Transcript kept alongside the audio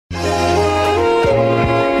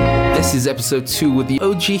This is episode 2 with the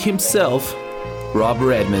OG himself, Rob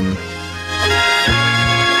Redman.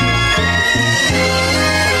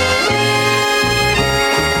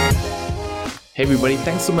 Hey everybody,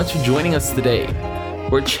 thanks so much for joining us today.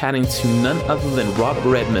 We're chatting to none other than Rob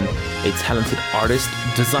Redman, a talented artist,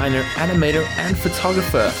 designer, animator, and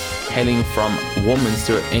photographer hailing from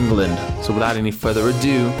Warminster, England. So without any further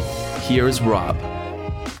ado, here is Rob.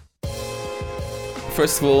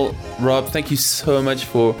 First of all, Rob, thank you so much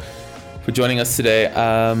for joining us today.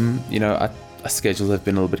 Our schedules have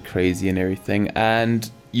been a little bit crazy and everything, and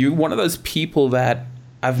you're one of those people that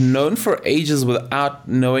I've known for ages without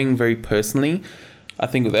knowing very personally. I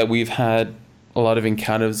think that we've had a lot of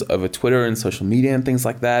encounters over Twitter and social media and things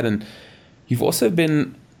like that, and you've also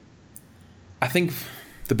been, I think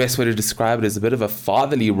the best way to describe it is a bit of a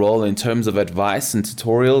fatherly role in terms of advice and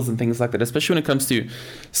tutorials and things like that, especially when it comes to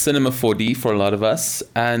cinema 4D for a lot of us.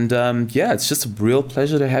 And it's just a real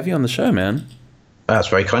pleasure to have you on the show, man. That's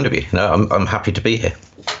very kind of you. No, I'm happy to be here.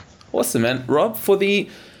 Awesome, man. Rob,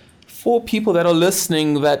 for people that are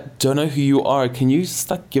listening that don't know who you are, can you just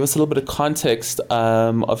give us a little bit of context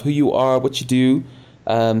of who you are, what you do,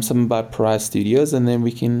 something about Pariah Studios, and then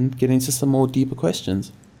we can get into some more deeper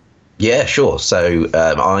questions. Yeah, sure. So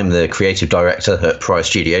I'm the creative director at Pariah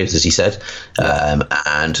Studios, as you said.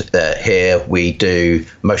 And here we do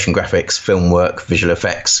motion graphics, film work, visual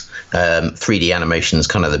effects. 3D animation is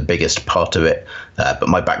kind of the biggest part of it. But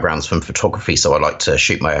my background's from photography, so I like to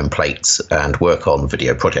shoot my own plates and work on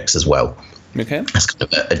video projects as well. Okay. That's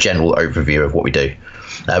kind of a general overview of what we do.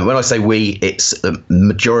 When I say we, it's the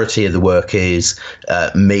majority of the work is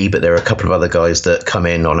me, but there are a couple of other guys that come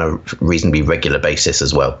in on a reasonably regular basis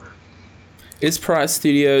as well. Is Pariah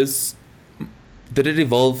Studios, did it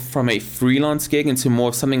evolve from a freelance gig into more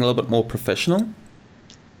of something a little bit more professional?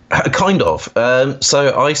 Kind of.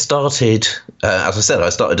 So I started, as I said,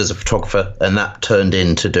 as a photographer, and that turned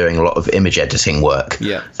into doing a lot of image editing work.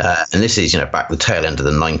 Yeah. And this is, back the tail end of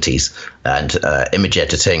the 90s. And image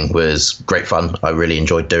editing was great fun. I really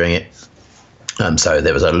enjoyed doing it. So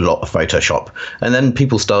there was a lot of Photoshop. And then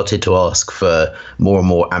people started to ask for more and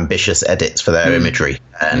more ambitious edits for their imagery.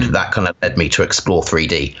 And that kind of led me to explore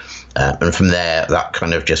 3D. And from there, that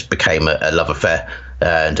kind of just became a love affair.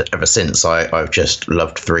 And ever since, I've just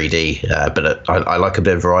loved 3D. But I like a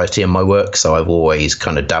bit of variety in my work. So I've always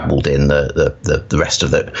kind of dabbled in the rest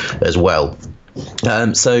of it as well.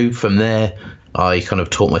 So from there, I kind of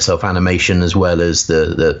taught myself animation as well as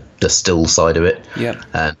the still side of it. Yeah.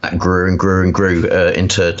 And that grew and grew and grew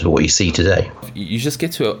into what you see today. You just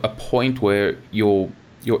get to a point where your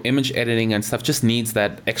image editing and stuff just needs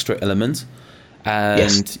that extra element. And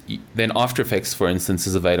Yes. Then After Effects, for instance,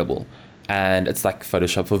 is available. And it's like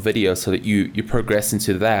Photoshop for video, so that you progress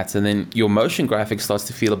into that. And then your motion graphics starts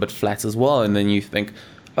to feel a bit flat as well. And then you think,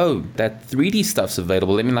 oh, that 3D stuff's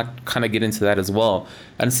available. Let me kind of get into that as well.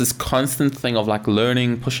 And it's this constant thing of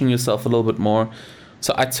learning, pushing yourself a little bit more.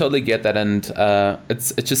 So I totally get that. And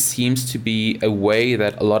it just seems to be a way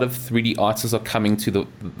that a lot of 3D artists are coming to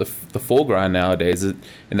the foreground nowadays, in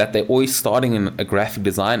that they're always starting in a graphic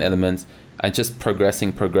design element and just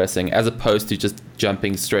progressing, as opposed to just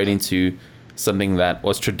jumping straight into something that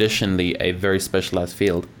was traditionally a very specialized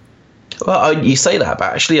field. Well, you say that,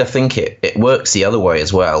 but actually I think it works the other way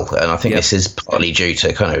as well. And I think this is partly due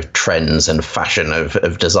to kind of trends and fashion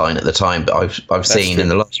of design at the time. But I've seen in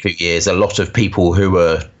the last few years a lot of people who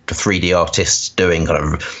were 3D artists doing kind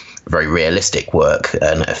of very realistic work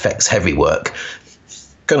and effects heavy work.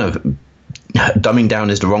 Kind of dumbing down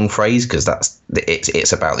is the wrong phrase, because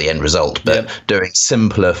it's about the end result. But doing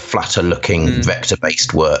simpler, flatter looking vector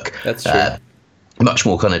based work. That's true. Much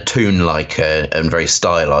more kind of toon-like and very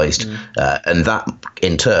stylized. And that,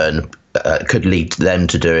 in turn, could lead them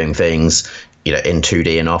to doing things, in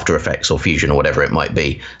 2D and After Effects or Fusion or whatever it might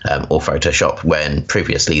be, or Photoshop, when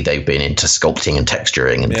previously they've been into sculpting and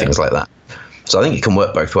texturing and things like that. So I think it can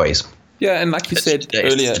work both ways. Yeah, and like you said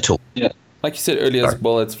earlier, as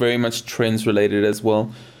well, it's very much trends related as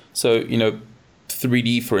well. So,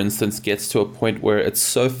 3D, for instance, gets to a point where it's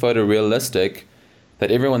so photorealistic that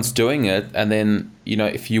everyone's doing it, and then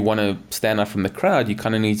if you want to stand out from the crowd, you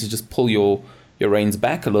kind of need to just pull your reins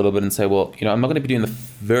back a little bit and say, well, I'm not going to be doing the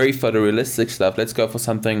very photorealistic stuff. Let's go for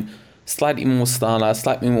something slightly more stylized,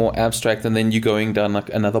 slightly more abstract, and then you're going down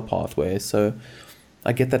another pathway. So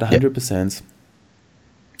I get that 100%.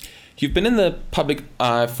 You've been in the public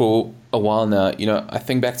eye for a while now. I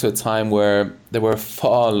think back to a time where there were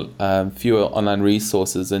far fewer online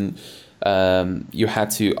resources, and you had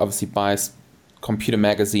to obviously buy computer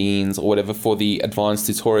magazines or whatever for the advanced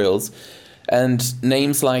tutorials. And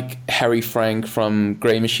names like Harry Frank from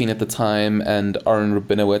Grey Machine at the time and Oren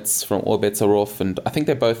Rabinowitz from All Bets Are Off, and I think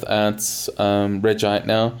they're both at Red Giant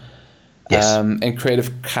now. Yes. And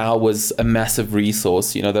Creative Cow was a massive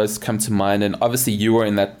resource. You know, those come to mind, and obviously you were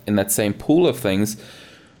in that same pool of things.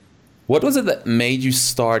 What was it that made you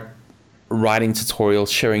start writing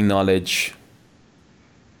tutorials, sharing knowledge?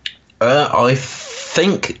 I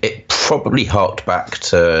think it probably harked back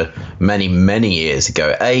to many, many years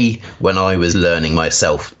ago. When I was learning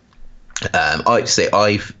myself, I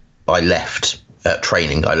left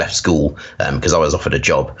training. I left school because I was offered a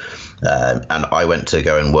job, and I went to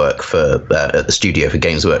go and work for at the studio for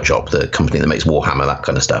Games Workshop, the company that makes Warhammer, that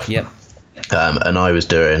kind of stuff. Yeah. And I was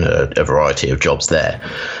doing a variety of jobs there,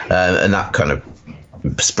 and that kind of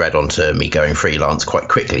spread onto me going freelance quite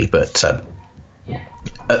quickly. But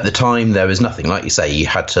at the time, there was nothing. Like you say, you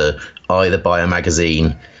had to either buy a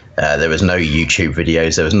magazine. There was no YouTube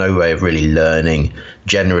videos. There was no way of really learning.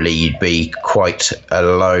 Generally, you'd be quite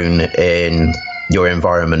alone in your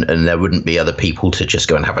environment, and there wouldn't be other people to just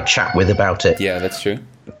go and have a chat with about it. Yeah, that's true.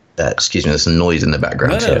 Excuse me, there's some noise in the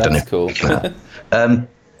background. No, that's cool.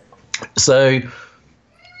 So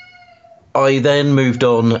I then moved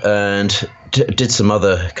on and did some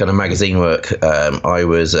other kind of magazine work. I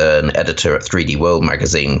was an editor at 3D World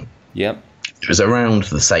magazine. Yep. It was around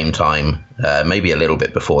the same time, maybe a little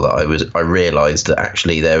bit before that, I realized that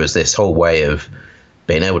actually there was this whole way of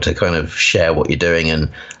being able to kind of share what you're doing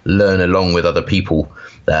and learn along with other people.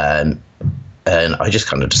 And I just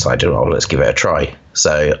kind of decided, oh, let's give it a try.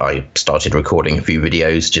 So I started recording a few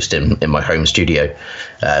videos just in my home studio,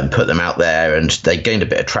 put them out there, and they gained a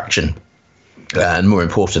bit of traction. And more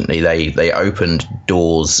importantly, they opened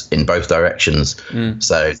doors in both directions.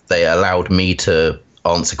 So they allowed me to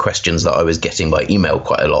answer questions that I was getting by email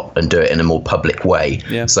quite a lot and do it in a more public way,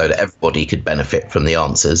 so that everybody could benefit from the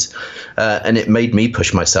answers. And it made me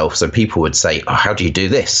push myself. So people would say, oh, how do you do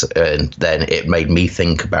this? And then it made me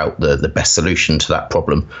think about the best solution to that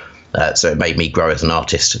problem. So it made me grow as an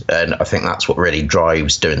artist. And I think that's what really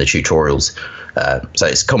drives doing the tutorials. So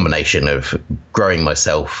it's a combination of growing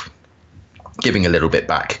myself, giving a little bit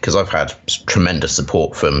back, because I've had tremendous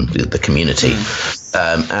support from the community.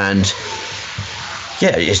 And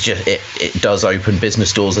yeah, it's just it does open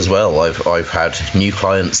business doors as well. I've had new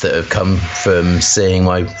clients that have come from seeing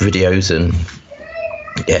my videos, and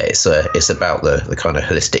yeah, it's about the kind of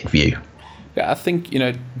holistic view. Yeah, I think,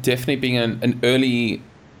 definitely being an early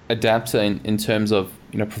adapter in terms of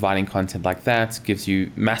providing content like that gives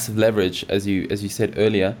you massive leverage, as you said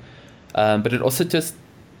earlier, but it also just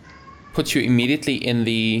puts you immediately in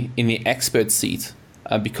the expert seat,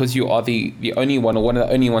 because you are the only one, or one of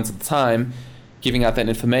the only ones at the time giving out that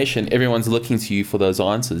information. Everyone's looking to you for those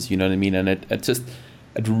answers, you know what I mean? And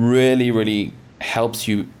it really, really helps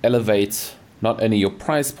you elevate not only your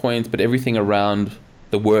price point, but everything around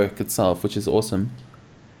the work itself, which is awesome.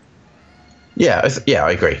 Yeah,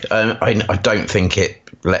 I agree. I don't think it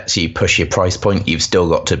lets you push your price point. You've still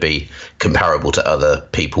got to be comparable to other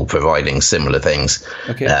people providing similar things.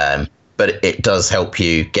 Okay. But it does help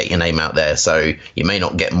you get your name out there. So you may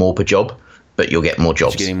not get more per job, but you'll get more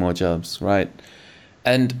jobs. You're getting more jobs, right?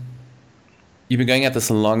 And you've been going at this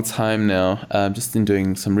a long time now, just in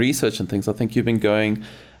doing some research and things. I think you've been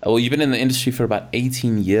you've been in the industry for about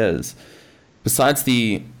 18 years. Besides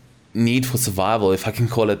the need for survival, if I can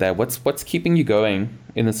call it that, what's keeping you going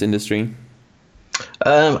in this industry?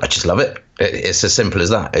 I just love it. It's as simple as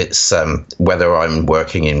that. It's whether I'm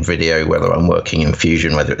working in video, whether I'm working in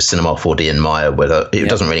Fusion, whether it's Cinema 4D and Maya, it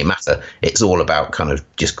doesn't really matter. It's all about kind of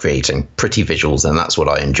just creating pretty visuals, and that's what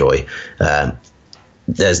I enjoy.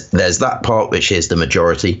 There's that part which is the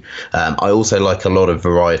majority. I also like a lot of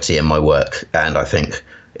variety in my work, and I think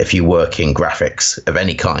if you work in graphics of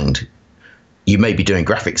any kind, you may be doing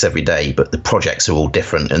graphics every day, but the projects are all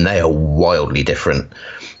different, and they are wildly different.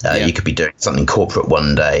 You could be doing something corporate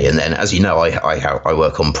one day, and then, as you know, I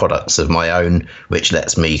work on products of my own, which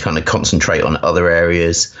lets me kind of concentrate on other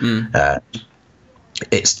areas.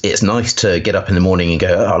 It's nice to get up in the morning and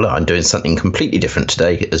go, oh, look, I'm doing something completely different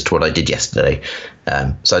today as to what I did yesterday.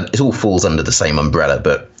 So it all falls under the same umbrella,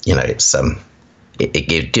 but it's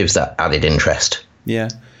it gives that added interest. Yeah.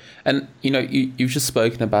 And you've just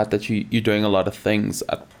spoken about that you're doing a lot of things.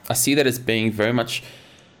 I see that as being very much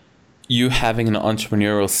you having an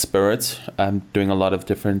entrepreneurial spirit, doing a lot of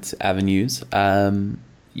different avenues.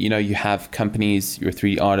 You have companies, you're a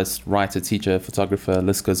 3D artist, writer, teacher, photographer,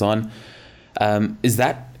 list goes on. Is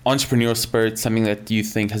that entrepreneurial spirit something that you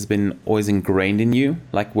think has been always ingrained in you?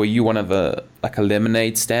 Like, were you one of a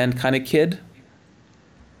lemonade stand kind of kid?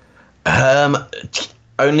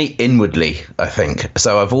 only inwardly, I think.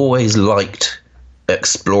 So I've always liked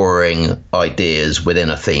exploring ideas within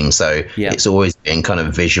a theme. So it's always been kind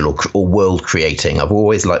of visual or world creating. I've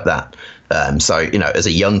always liked that. So, you know, as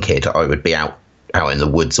a young kid, I would be out in the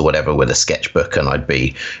woods or whatever with a sketchbook, and I'd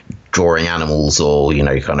be drawing animals or, you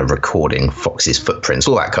know, kind of recording foxes' footprints,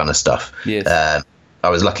 all that kind of stuff. Yes. I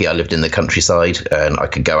was lucky I lived in the countryside and I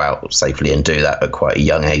could go out safely and do that at quite a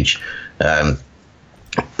young age.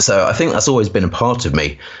 So I think that's always been a part of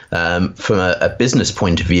me. From a business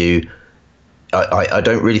point of view, I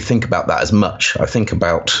don't really think about that as much. I think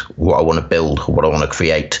about what I want to build or what I want to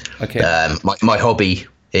create. Okay. My hobby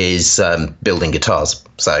is building guitars.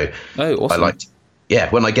 So awesome. I like to,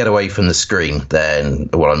 when I get away from the screen, then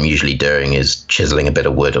what I'm usually doing is chiseling a bit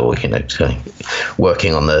of wood or, you know,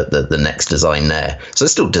 working on the next design there. So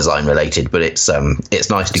it's still design related, but it's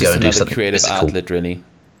nice to go and do something creative physical. outlet, really.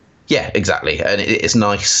 Yeah, exactly. And it's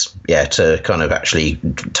nice, to kind of actually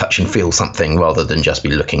touch and feel something rather than just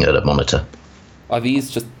be looking at a monitor. Are these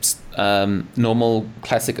just normal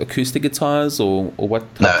classic acoustic guitars or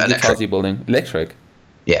what type of guitars are you building? Electric?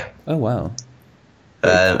 Yeah. Oh, wow.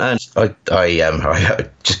 And I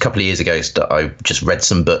just a couple of years ago, I just read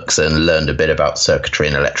some books and learned a bit about circuitry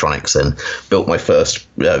and electronics and built my first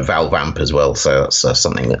valve amp as well. So that's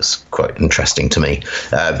something that's quite interesting to me.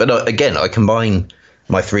 But again, I combine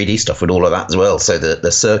my 3D stuff with all of that as well. So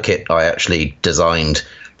the circuit I actually designed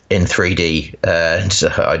in 3D,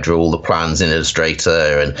 and I drew all the plans in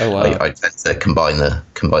Illustrator, and I tend to combine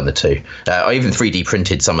the two. I even 3D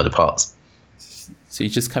printed some of the parts. So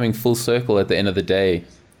you're just coming full circle at the end of the day.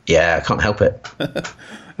 Yeah, I can't help it.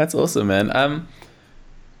 That's awesome, man.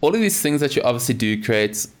 All of these things that you obviously do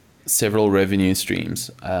creates several revenue streams,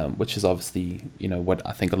 which is obviously, you know, what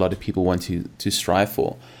I think a lot of people want to strive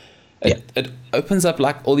for. It opens up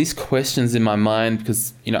like all these questions in my mind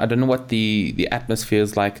because, you know, I don't know what the atmosphere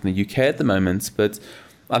is like in the UK at the moment, but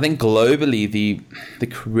I think globally the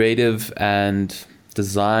creative and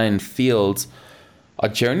design fields are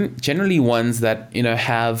generally ones that, you know,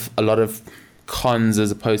 have a lot of cons as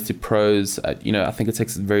opposed to pros. You know, I think it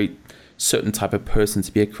takes a very certain type of person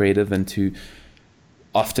to be a creative and to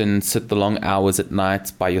often sit the long hours at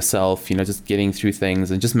night by yourself, you know, just getting through things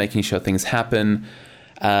and just making sure things happen.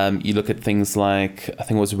 You look at things like, I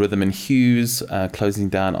think it was Rhythm and Hues closing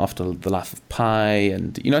down after The Life of Pi,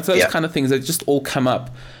 and, you know, it's those kind of things that just all come up.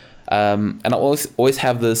 And I always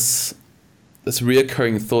have this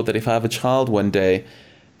reoccurring thought that if I have a child one day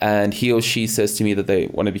and he or she says to me that they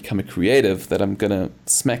want to become a creative, that I'm going to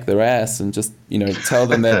smack their ass and just, you know, tell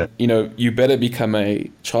them that, you know, you better become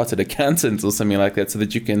a chartered accountant or something like that so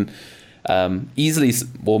that you can more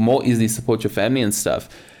easily support your family and stuff.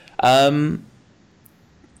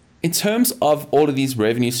 In terms of all of these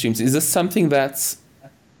revenue streams, is this something that's,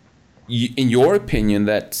 in your opinion,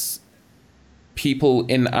 that people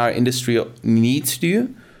in our industry need to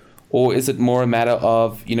do? Or is it more a matter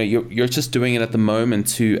of, you know, you're just doing it at the moment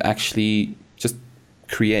to actually just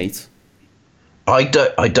create? I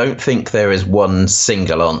don't think there is one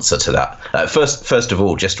single answer to that. First of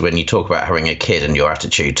all, just when you talk about having a kid and your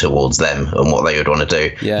attitude towards them and what they would want to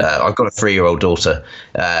do, I've got a 3-year-old daughter,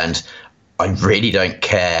 and I really don't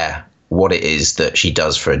care what it is that she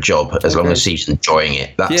does for a job, as long as she's enjoying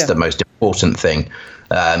it. That's the most important thing.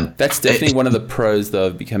 That's definitely one of the pros, though,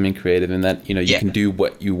 of becoming creative, in that, you know, you can do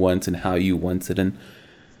what you want and how you want it. And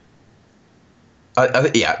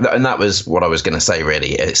and that was what I was going to say,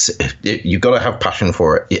 really. You've got to have passion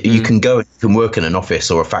for it. You can work in an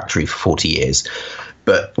office or a factory for 40 years.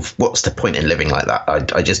 But what's the point in living like that?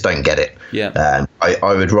 I just don't get it. Yeah.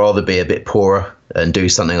 I would rather be a bit poorer and do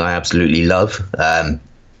something I absolutely love.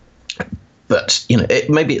 But, you know,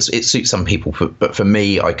 maybe it suits some people, but for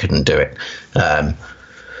me, I couldn't do it.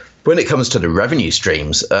 When it comes to the revenue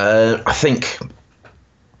streams, I think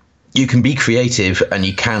you can be creative and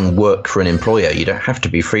you can work for an employer. You don't have to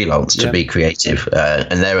be freelance to be creative.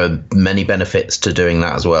 And there are many benefits to doing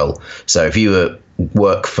that as well. So if you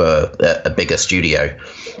work for a bigger studio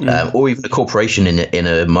or even a corporation in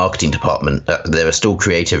a marketing department, there are still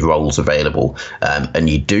creative roles available, and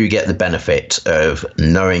you do get the benefit of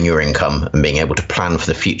knowing your income and being able to plan for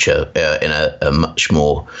the future in a much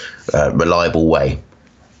more reliable way,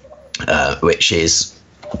 which is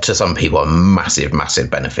to some people a massive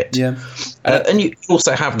benefit. Yeah. And you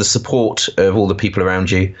also have the support of all the people around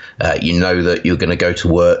you. You know that you're going to go to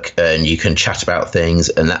work and you can chat about things,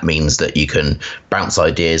 and that means that you can bounce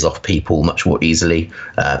ideas off people much more easily.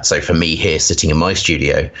 So for me here sitting in my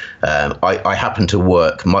studio, I happen to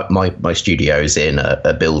work, my studio is in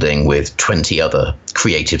a building with 20 other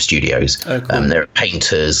creative studios. Oh, cool. There are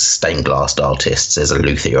painters, stained glass artists, there's a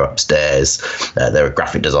luthier upstairs, there are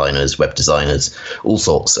graphic designers, web designers, all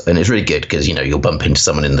sorts. And it's really good because, you'll bump into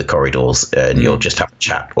someone in the corridors and you'll just have a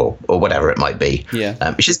chat or whatever it might be,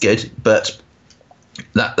 which is good. But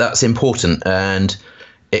that's important, and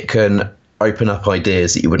it can open up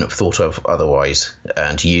ideas that you wouldn't have thought of otherwise,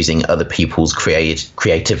 and using other people's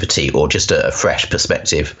creativity or just a fresh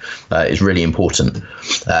perspective is really important.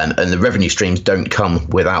 And the revenue streams don't come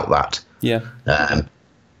without that.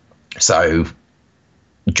 So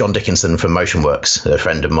John Dickinson from MotionWorks, a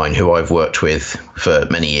friend of mine who I've worked with for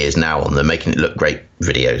many years now on the Making It Look Great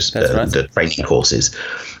videos, the training courses.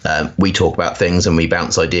 We talk about things and we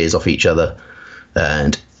bounce ideas off each other.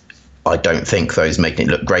 And I don't think those Making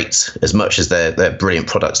It Look Great, as much as they're brilliant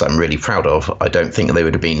products that I'm really proud of, I don't think they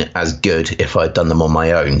would have been as good if I'd done them on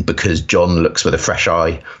my own, because John looks with a fresh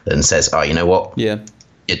eye and says, oh, you know what? You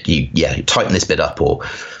tighten this bit up, or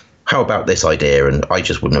how about this idea? And I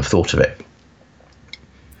just wouldn't have thought of it.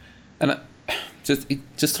 And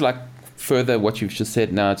just to like further what you've just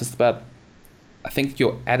said now, just about, I think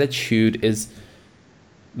your attitude is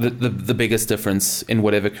the biggest difference in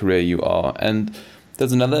whatever career you are. And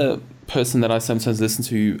there's another person that I sometimes listen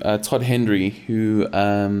to, Todd Hendry, who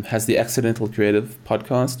has the Accidental Creative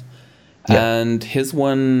podcast. And his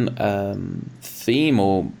one theme,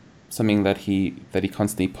 or something that he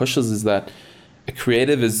constantly pushes, is that a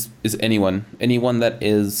creative is anyone that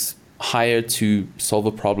is hired to solve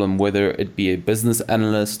a problem, whether it be a business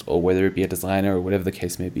analyst or whether it be a designer or whatever the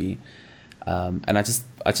case may be. And I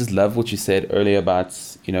just love what you said earlier about,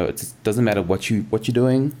 it doesn't matter what you're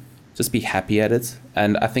doing, just be happy at it.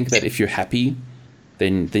 And I think that if you're happy,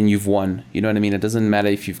 then you've won. You know what I mean? It doesn't matter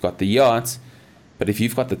if you've got the yacht, but if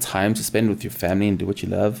you've got the time to spend with your family and do what you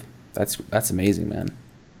love, that's amazing, man.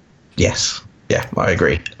 Yes. Yeah, I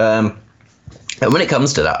agree. And when it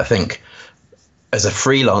comes to that, I think as a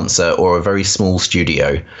freelancer or a very small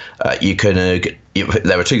studio,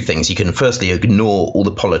 there are two things. You can firstly ignore all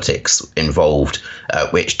the politics involved,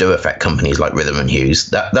 which do affect companies like Rhythm and Hughes.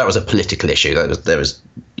 That was a political issue.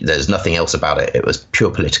 There's nothing else about it. It was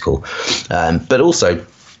pure political. But also,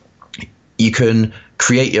 you can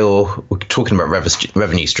create we're talking about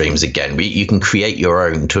revenue streams again, you can create your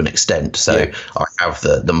own to an extent. So I have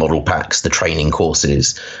the model packs, the training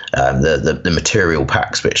courses, the material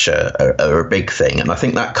packs, which are a big thing. And I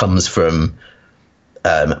think that comes from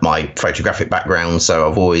my photographic background. So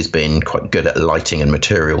I've always been quite good at lighting and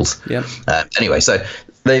materials. Anyway, so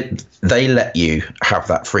they let you have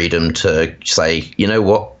that freedom to say, you know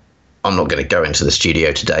what, I'm not going to go into the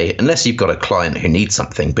studio today unless you've got a client who needs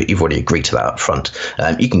something, but you've already agreed to that up front.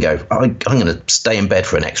 You can go, I'm going to stay in bed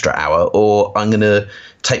for an extra hour, or I'm going to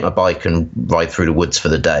take my bike and ride through the woods for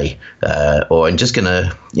the day, or I'm just going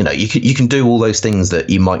to, you can do all those things that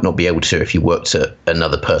you might not be able to if you worked at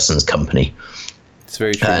another person's company. It's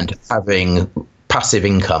very true. And having passive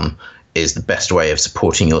income is the best way of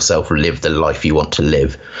supporting yourself, live the life you want to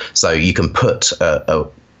live. So you can put a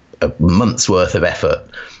month's worth of effort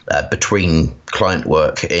between client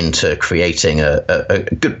work into creating a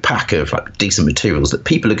good pack of like decent materials that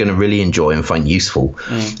people are going to really enjoy and find useful.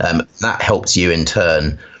 That helps you in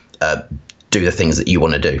turn do the things that you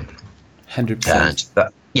want to do.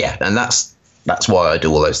 100%. And that's why I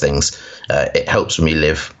do all those things. It helps me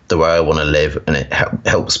live the way I want to live, and it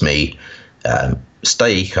helps me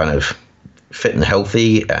stay kind of fit and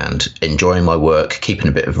healthy and enjoying my work, keeping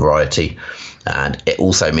a bit of variety. And it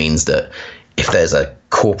also means that if there's a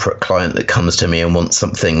corporate client that comes to me and wants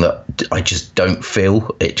something that I just don't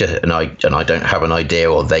feel and I don't have an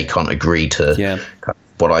idea, or they can't agree to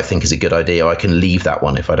what I think is a good idea, I can leave that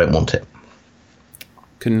one if I don't want it.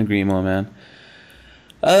 Couldn't agree more, man.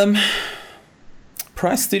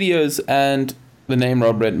 Pariah Studios and the name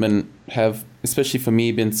Rob Redman have, especially for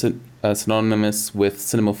me, been synonymous with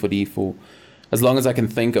cinema footy for as long as I can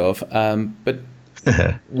think of. But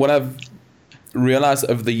what I've realized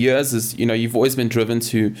over the years is, you've always been driven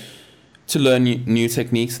to learn new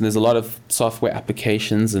techniques, and there's a lot of software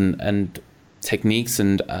applications and techniques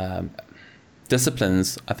and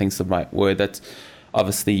disciplines, I think is the right word, that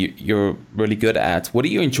obviously you're really good at. What are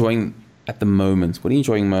you enjoying at the moment? What are you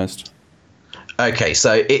enjoying most? Okay,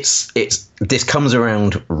 so this comes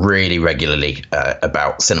around really regularly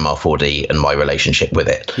about Cinema 4D and my relationship with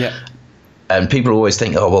it. And people always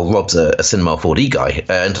think, oh, well, Rob's a Cinema 4D guy.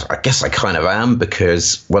 And I guess I kind of am,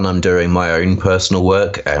 because when I'm doing my own personal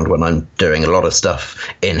work and when I'm doing a lot of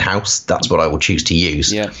stuff in-house, that's what I will choose to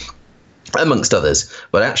use, amongst others.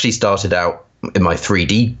 But I actually started out in my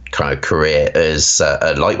 3D kind of career as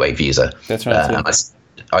a Lightwave user. That's right.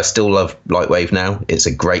 I still love Lightwave now. It's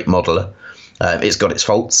a great modeler. It's got its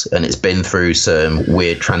faults, and it's been through some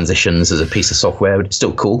weird transitions as a piece of software, but it's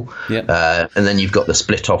still cool. Yeah. And then you've got the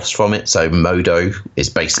split-offs from it. So Modo is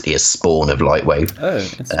basically a spawn of Lightwave. Oh,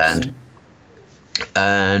 that's interesting.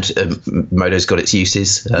 And Modo's got its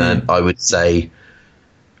uses. I would say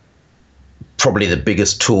probably the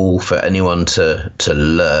biggest tool for anyone to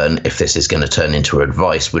learn, if this is going to turn into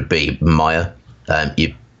advice, would be Maya.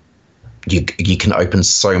 You can open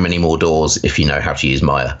so many more doors if you know how to use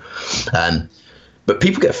Maya. But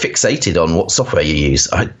people get fixated on what software you use.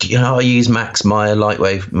 I use Max, Maya,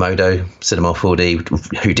 Lightwave, Modo, Cinema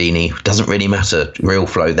 4D, Houdini. Doesn't really matter.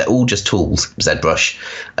 RealFlow. They're all just tools. ZBrush.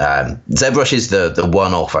 ZBrush is the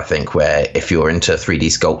one-off, I think, where if you're into 3D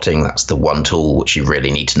sculpting, that's the one tool which you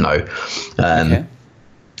really need to know. Okay.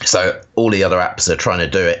 So all the other apps are trying to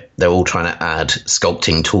do it. They're all trying to add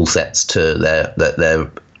sculpting tool sets to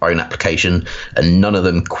their own application, and none of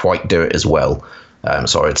them quite do it as well.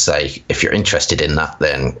 So I'd say if you're interested in that,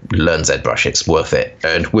 then learn ZBrush. It's worth it.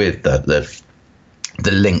 And with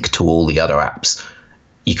the link to all the other apps,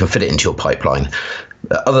 you can fit it into your pipeline.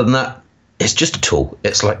 Other than that, it's just a tool.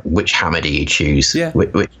 It's like, which hammer do you choose? Yeah.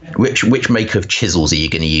 Which make of chisels are you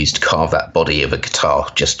going to use to carve that body of a guitar?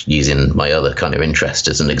 Just using my other kind of interest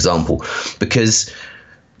as an example, because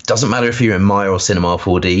it doesn't matter if you're in Maya or Cinema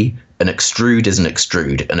 4D. An extrude is an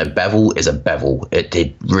extrude, and a bevel is a bevel.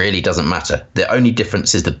 It really doesn't matter. The only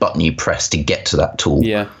difference is the button you press to get to that tool.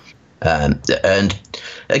 Yeah. And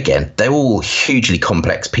again, they're all hugely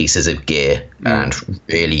complex pieces of gear, and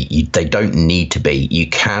really, they don't need to be. You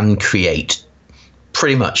can create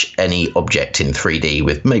pretty much any object in 3D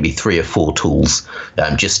with maybe 3 or 4 tools,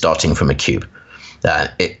 just starting from a cube.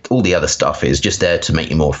 All the other stuff is just there to make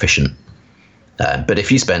you more efficient. But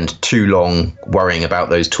if you spend too long worrying about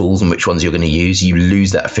those tools and which ones you're going to use, you lose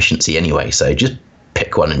that efficiency anyway. So just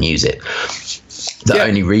pick one and use it. The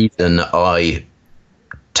only reason I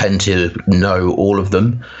tend to know all of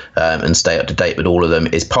them and stay up to date with all of them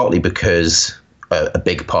is partly because a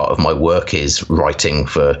big part of my work is writing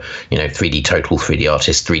for 3D Total, 3D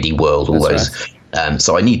Artist, 3D World, all those. Right.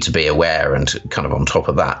 So I need to be aware and kind of on top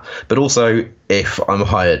of that. But also, if I'm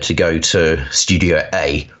hired to go to Studio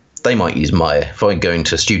A, they might use Maya. If I'm going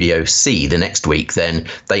to Studio C the next week, then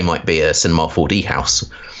they might be a Cinema 4D house.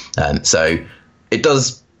 So it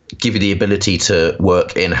does give you the ability to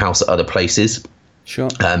work in-house at other places. Sure.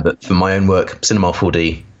 But for my own work, Cinema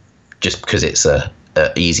 4D, just because it's a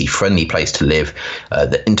easy, friendly place to live,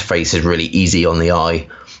 the interface is really easy on the eye.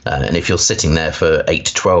 And if you're sitting there for 8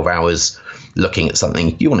 to 12 hours looking at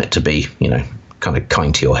something, you want it to be, kind of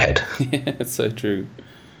kind to your head. Yeah, it's so true.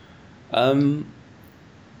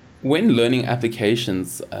 When learning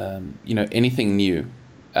applications, anything new,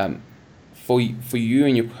 for you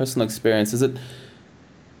and your personal experience, is it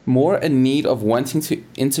more a need of wanting to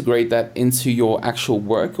integrate that into your actual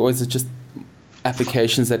work, or is it just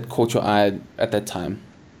applications that caught your eye at that time?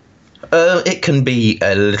 It can be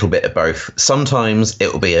a little bit of both. Sometimes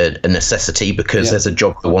it will be a necessity because there's a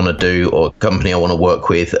job I want to do or a company I want to work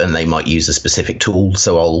with, and they might use a specific tool,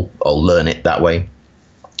 so I'll learn it that way.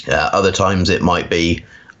 Other times it might be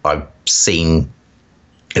I've seen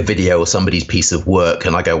a video or somebody's piece of work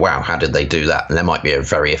and I go, wow, how did they do that? And there might be a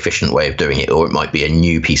very efficient way of doing it, or it might be a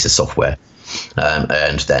new piece of software.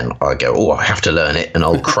 And then I go, oh, I have to learn it, and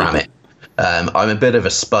I'll cram it. I'm a bit of a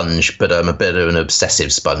sponge, but I'm a bit of an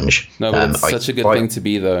obsessive sponge. No, but it's such a good thing to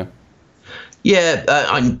be, though. Yeah,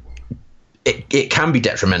 it can be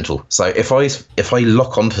detrimental. So if I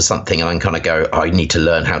lock onto something and I kind of go, I need to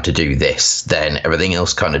learn how to do this, then everything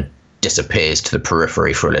else kind of disappears to the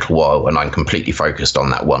periphery for a little while, and I'm completely focused on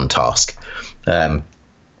that one task.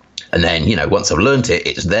 And then, once I've learned it,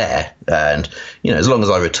 it's there. And, as long as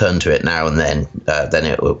I return to it now and then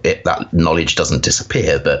that knowledge doesn't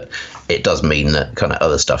disappear, but it does mean that kind of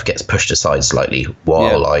other stuff gets pushed aside slightly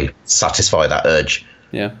while I satisfy that urge.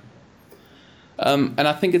 Yeah. And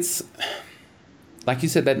I think it's, like you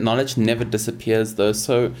said, that knowledge never disappears, though.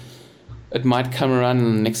 So it might come around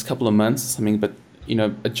in the next couple of months or something, but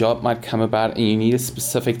a job might come about and you need a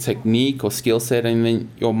specific technique or skill set, and then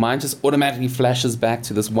your mind just automatically flashes back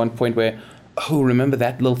to this one point where, oh, remember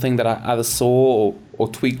that little thing that I either saw or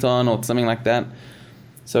tweaked on or something like that.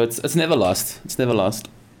 So it's never lost. It's never lost.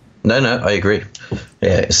 No, I agree.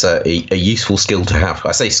 Yeah, it's a useful skill to have.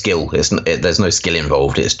 I say skill. There's no skill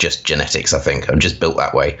involved. It's just genetics. I think I'm just built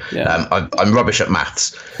that way. Yeah. I'm rubbish at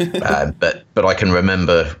maths, but I can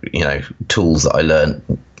remember tools that I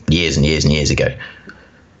learned years and years and years ago.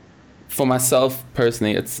 For myself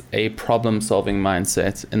personally, it's a problem-solving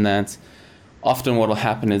mindset, in that often what will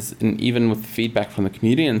happen is, and even with feedback from the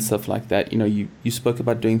community and stuff like that, you spoke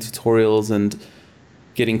about doing tutorials and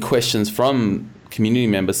getting questions from community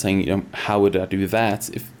members saying, how would I do that?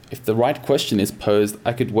 If the right question is posed,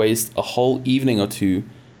 I could waste a whole evening or two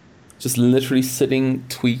just literally sitting,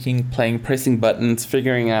 tweaking, playing, pressing buttons,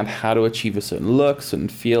 figuring out how to achieve a certain look, certain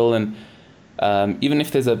feel. And even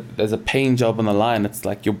if there's a paying job on the line, it's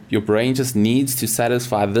like your brain just needs to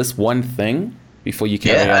satisfy this one thing before you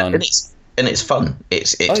carry on. And it's fun.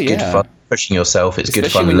 It's good fun pushing yourself. It's especially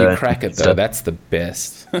good fun when learning. You crack it though. That's the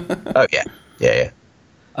best. Oh yeah.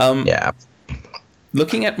 Yeah.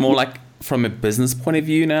 Looking at more like from a business point of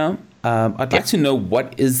view now, I'd like to know,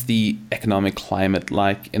 what is the economic climate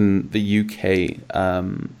like in the UK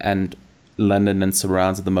and London and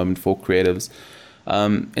surrounds at the moment for creatives?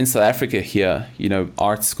 In South Africa here,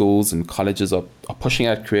 art schools and colleges are pushing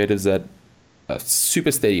out creatives at a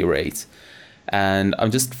super steady rate. And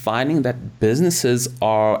I'm just finding that businesses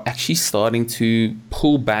are actually starting to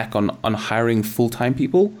pull back on hiring full-time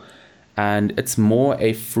people. And it's more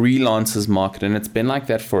a freelancers market. And it's been like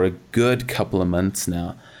that for a good couple of months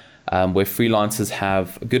now, where freelancers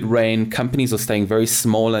have a good reign. Companies are staying very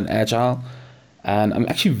small and agile. And I'm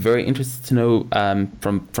actually very interested to know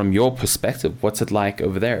from your perspective, what's it like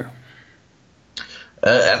over there?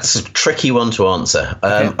 That's a tricky one to answer.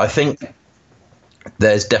 Okay. I think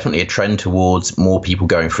there's definitely a trend towards more people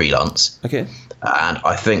going freelance. Okay. And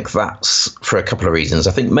I think that's for a couple of reasons.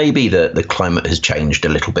 I think maybe the climate has changed a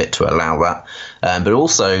little bit to allow that. But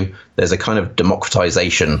also there's a kind of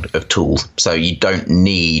democratization of tools. So you don't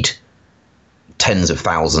need tens of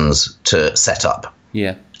thousands to set up.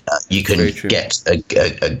 Yeah. You can get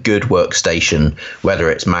a good workstation, whether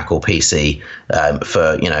it's Mac or PC,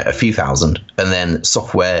 for a few thousand. And then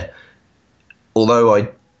software, although I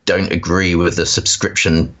don't agree with the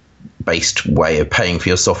subscription-based way of paying for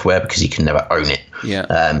your software because you can never own it.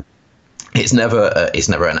 Yeah. It's never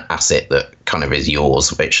an asset that kind of is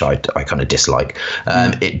yours, which I kind of dislike.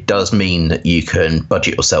 It does mean that you can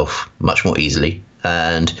budget yourself much more easily,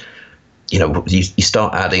 and you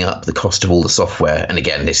start adding up the cost of all the software. And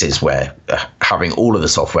again, this is where having all of the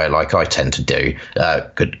software, like I tend to do,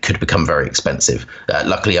 could become very expensive.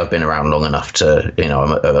 Luckily, I've been around long enough to,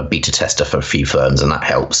 I'm a beta tester for a few firms, and that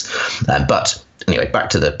helps. But anyway, back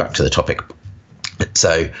to the topic.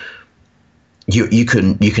 So you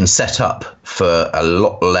can set up for a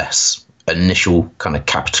lot less initial kind of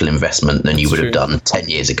capital investment than you would have done 10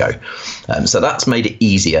 years ago. So that's made it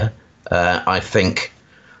easier. I think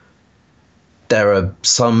there are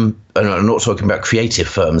some, and I'm not talking about creative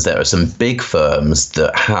firms, there are some big firms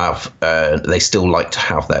that have, they still like to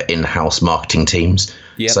have their in-house marketing teams.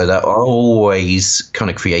 Yep. So there are always kind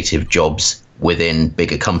of creative jobs within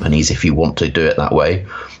bigger companies if you want to do it that way.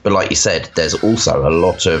 But like you said, there's also a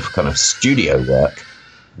lot of kind of studio work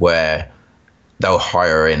where they'll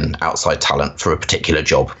hire in outside talent for a particular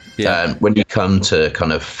job. Yeah. When you come to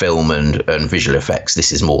kind of film and visual effects,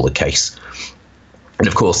 this is more the case. And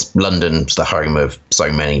of course, London's the home of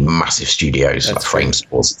so many massive studios, like Frame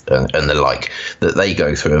Stores and the like, that they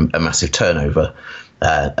go through a massive turnover.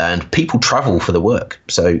 And people travel for the work.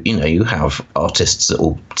 So, you have artists that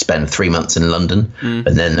will spend 3 months in London,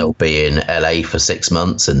 and then they'll be in LA for 6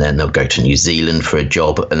 months, and then they'll go to New Zealand for a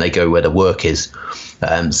job, and they go where the work is.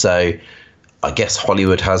 So I guess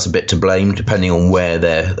Hollywood has a bit to blame, depending on where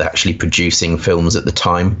they're actually producing films at the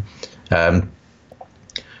time.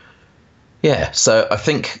 So I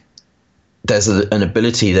think there's an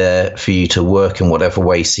ability there for you to work in whatever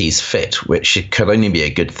way sees fit, which could only be a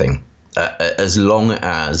good thing, as long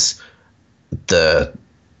as the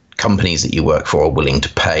companies that you work for are willing to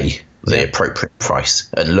pay the appropriate price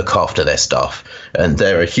and look after their staff. And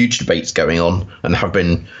there are huge debates going on, and have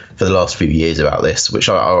been for the last few years about this, which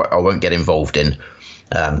I won't get involved in.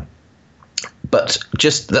 But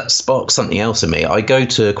just that sparks something else in me. I go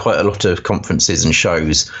to quite a lot of conferences and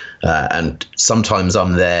shows, and sometimes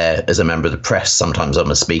I'm there as a member of the press, sometimes I'm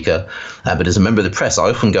a speaker. But as a member of the press, I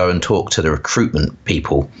often go and talk to the recruitment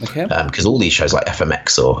people, because all these shows like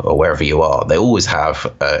FMX or wherever you are, they always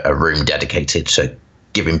have a room dedicated to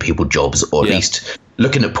giving people jobs, or at least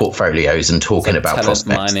looking at portfolios and talking about talent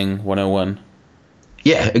prospects. Mining 101.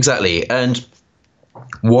 Yeah, exactly. And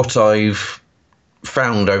what I've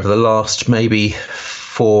found over the last maybe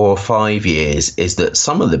 4 or 5 years is that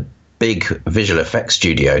some of the big visual effects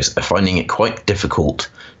studios are finding it quite difficult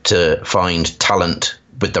to find talent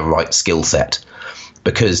with the right skill set,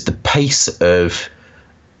 because the pace of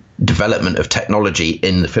development of technology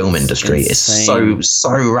in the film industry is so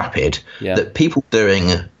rapid that people doing,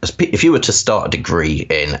 if you were to start a degree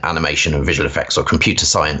in animation and visual effects or computer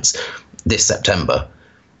science this September,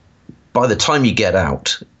 by the time you get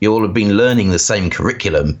out, you'll have been learning the same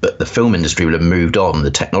curriculum, but the film industry will have moved on,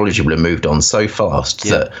 the technology will have moved on so fast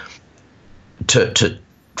that to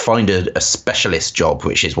find a specialist job,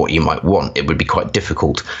 which is what you might want, it would be quite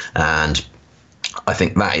difficult. And I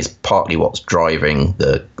think that is partly what's driving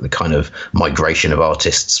the kind of migration of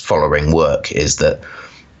artists following work, is that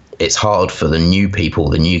it's hard for the new people,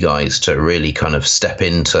 the new guys, to really kind of step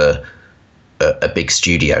into a big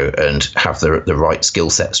studio and have the right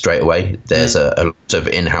skill set straight away. There's a lot of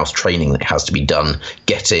in-house training that has to be done,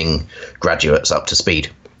 getting graduates up to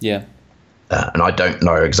speed. Yeah. And I don't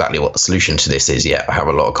know exactly what the solution to this is yet. I have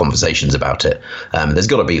a lot of conversations about it. There's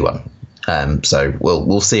got to be one. So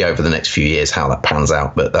we'll see over the next few years how that pans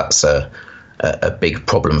out. But that's a big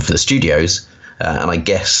problem for the studios. And I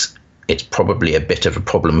guess it's probably a bit of a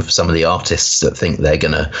problem for some of the artists that think they're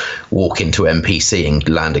going to walk into MPC and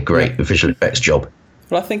land a great visual effects job.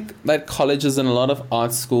 Well, I think that colleges and a lot of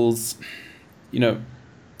art schools, I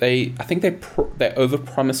think they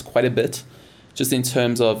overpromise quite a bit, just in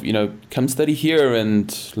terms of, come study here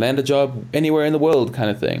and land a job anywhere in the world kind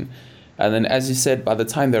of thing. And then, as you said, by the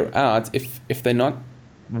time they're out, if they're not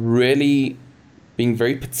really being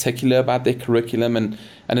very particular about their curriculum and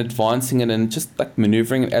advancing it and just like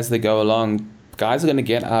maneuvering it as they go along, guys are going to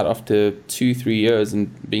get out after 2-3 years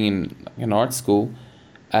and being in an art school,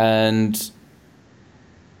 and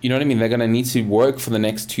you know what I mean, they're going to need to work for the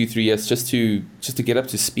next 2-3 years just to get up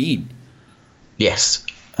to speed. Yes,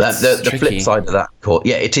 the flip side of that,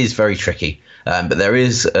 it is very tricky. But there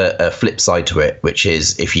is a flip side to it, which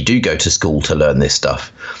is if you do go to school to learn this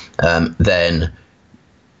stuff, then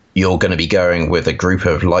you're going to be going with a group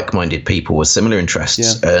of like-minded people with similar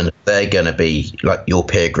interests, and they're going to be like your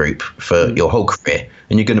peer group for your whole career,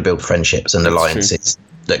 and you're going to build friendships and alliances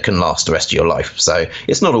that can last the rest of your life. So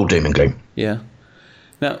it's not all doom and gloom. Yeah.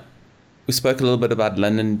 Now, we spoke a little bit about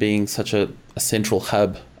London being such a central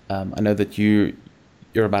hub. I know that you're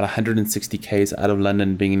about 160 k's out of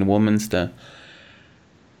London, being in Warminster.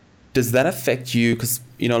 Does that affect you? Because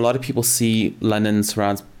a lot of people see London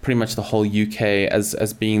surrounds pretty much the whole UK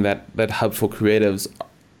as being that hub for creatives.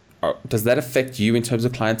 Does that affect you in terms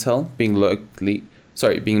of clientele, being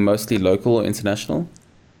mostly local or international?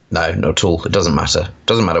 No, not at all. It doesn't matter. It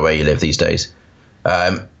doesn't matter where you live these days.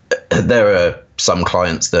 There are some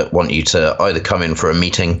clients that want you to either come in for a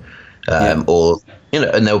meeting, or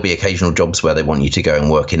and there'll be occasional jobs where they want you to go and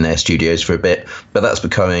work in their studios for a bit. But that's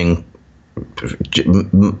becoming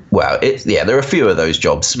there are a few of those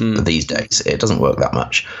jobs these days. It doesn't work that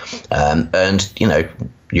much. And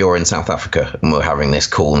you're in South Africa and we're having this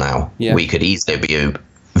call now. We could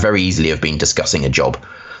very easily have been discussing a job,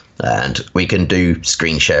 and we can do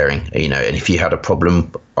screen sharing, and if you had a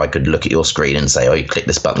problem, I could look at your screen and say, you click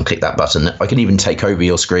this button, click that button. I can even take over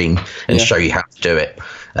your screen and show you how to do it,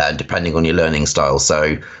 depending on your learning style.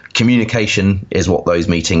 So communication is what those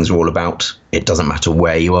meetings are all about. It doesn't matter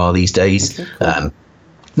where you are these days. Okay, cool.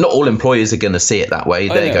 Not all employers are going to see it that way.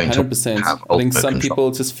 They're going 100%. To have I think some control.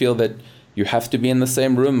 People just feel that you have to be in the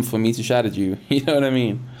same room for me to shout at you. You know what I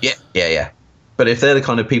mean? Yeah. But if they're the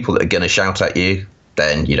kind of people that are going to shout at you,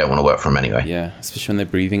 then you don't want to work for them anyway. Yeah, especially when they're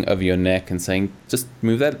breathing over your neck and saying, just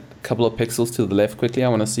move that couple of pixels to the left quickly, I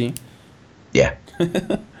want to see. Yeah.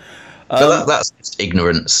 So that's just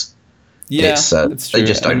ignorance. Yeah, it's true. They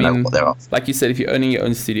just don't know what they're after. Like you said, if you're owning your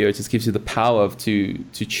own studio, it just gives you the power to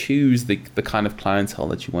choose the kind of clientele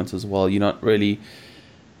that you want as well. You're not really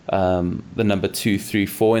the number 2, 3,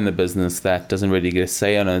 4 in the business that doesn't really get a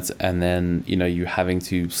say on it, and then you're having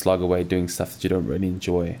to slog away doing stuff that you don't really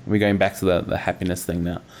enjoy. We're going back to the happiness thing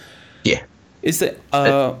now. Yeah. Is there?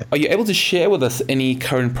 Are you able to share with us any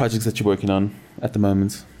current projects that you're working on at the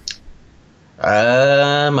moment?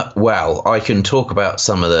 Well, I can talk about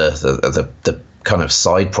some of the kind of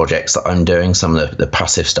side projects that I'm doing, some of the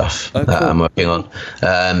passive stuff that I'm working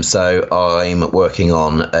on. So I'm working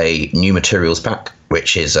on a new materials pack,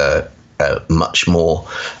 which is a much more.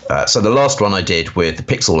 So the last one I did with the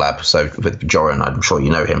Pixel Lab, so with Joran, I'm sure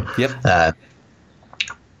you know him. Yep.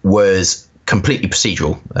 Was completely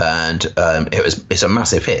procedural, and it's a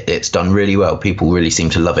massive hit. It's done really well. People really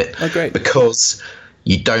seem to love it. Oh, great. Because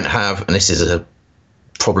you don't have, and this is a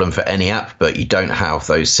problem for any app, but you don't have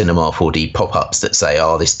those Cinema 4D pop-ups that say,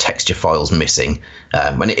 "Oh, this texture file's missing."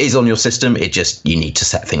 When it is on your system, you need to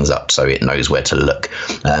set things up so it knows where to look.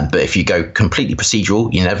 But if you go completely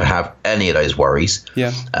procedural, you never have any of those worries.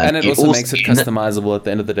 Yeah, and it also makes it customizable at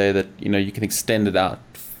the end of the day. That you can extend it out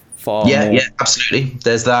far more. Yeah, absolutely.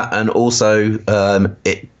 There's that, and also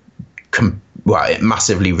it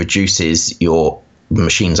massively reduces your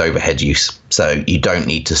machine's overhead use, so you don't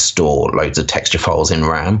need to store loads of texture files in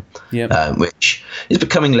RAM, which is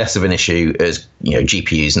becoming less of an issue as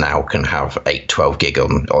GPUs now can have 12 gig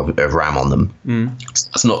of RAM on them. So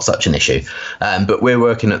that's not such an issue, but we're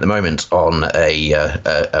working at the moment on a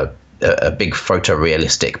big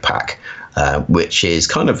photorealistic pack, which is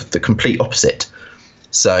kind of the complete opposite.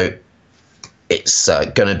 So it's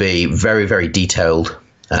going to be very, very detailed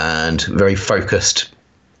and very focused.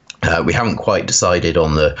 We haven't quite decided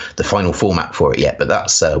on the final format for it yet, but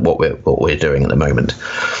that's what we're doing at the moment.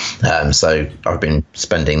 So I've been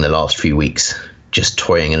spending the last few weeks just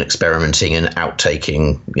toying and experimenting and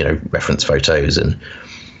outtaking, reference photos. And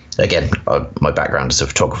again, my background as a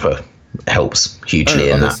photographer helps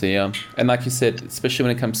hugely in that. Yeah. And like you said, especially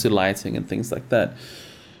when it comes to lighting and things like that,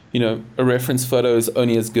 a reference photo is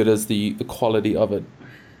only as good as the quality of it.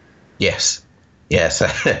 Yes. Yes,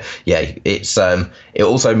 yeah. It's it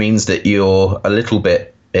also means that you're a little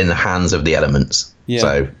bit in the hands of the elements. Yeah.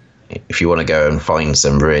 So if you want to go and find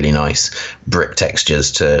some really nice brick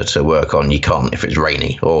textures to work on, you can't if it's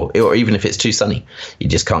rainy or even if it's too sunny. You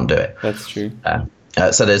just can't do it. That's true.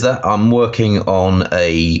 So there's that. I'm working on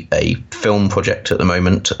a film project at the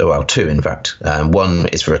moment. Well, two in fact. One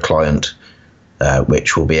is for a client,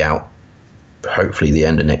 which will be out hopefully the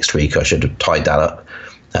end of next week. I should have tied that up.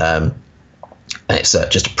 And it's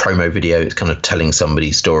just a promo video. It's kind of telling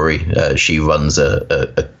somebody's story. She runs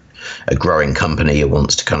a growing company who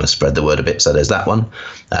wants to kind of spread the word a bit. So there's that one.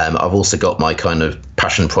 I've also got my kind of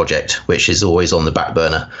passion project, which is always on the back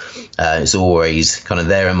burner. It's always kind of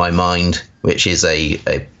there in my mind, which is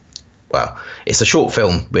it's a short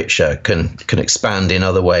film which can expand in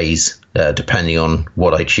other ways depending on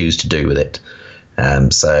what I choose to do with it.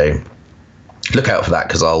 So look out for that,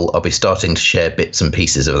 because I'll be starting to share bits and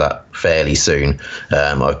pieces of that fairly soon.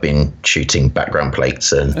 I've been shooting background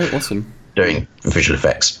plates and doing visual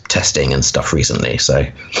effects testing and stuff recently. So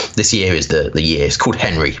this year is the year. It's called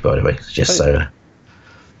Henry, by the way.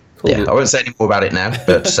 Cool. Yeah, I won't say any more about it now.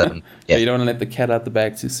 But yeah, you don't want to let the cat out the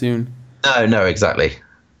bag too soon. No, exactly.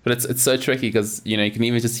 But it's so tricky because you can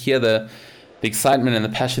even just hear the excitement and the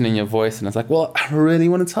passion in your voice, and it's like, well, I really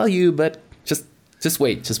want to tell you, but just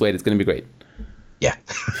wait. It's going to be great. Yeah,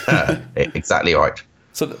 exactly right.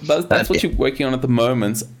 So that's what you're working on at the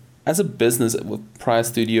moment. As a business with Pariah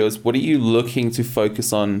Studios, what are you looking to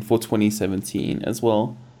focus on for 2017 as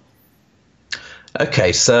well?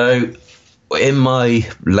 Okay, so in my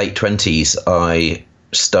late 20s, I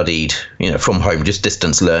studied, from home, just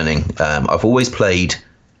distance learning. I've always played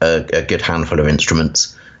a good handful of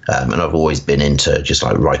instruments. And I've always been into just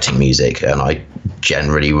like writing music, and I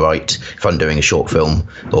generally write, if I'm doing a short film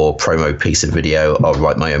or promo piece of video, I'll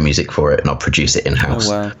write my own music for it and I'll produce it in-house.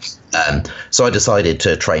 Oh, wow. So I decided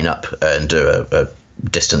to train up and do a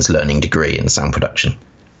distance learning degree in sound production.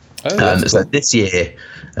 So this year,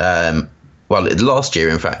 last year,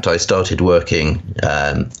 in fact, I started working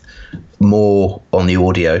more on the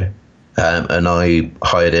audio. And I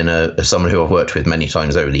hired in someone who I've worked with many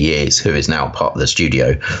times over the years, who is now part of the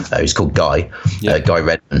studio, who's called Guy, Guy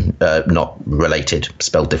Redman, not related,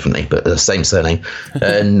 spelled differently, but the same surname.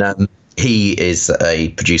 And he is a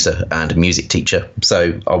producer and a music teacher.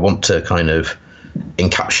 So I want to kind of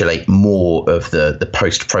encapsulate more of the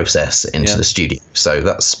post process into the studio. So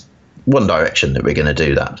that's one direction that we're going to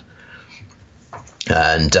do that.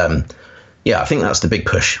 And I think that's the big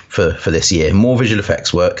push for this year. More visual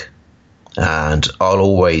effects work. And I'll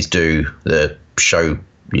always do the show,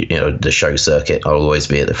 the show circuit. I'll always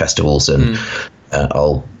be at the festivals, and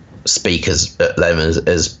I'll speak at them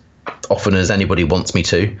as often as anybody wants me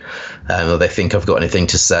to, or they think I've got anything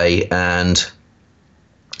to say. And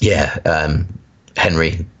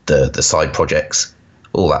Henry, the side projects,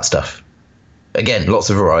 all that stuff. Again, lots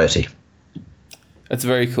of variety. That's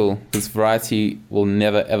very cool, because variety will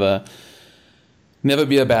never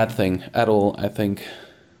be a bad thing at all, I think.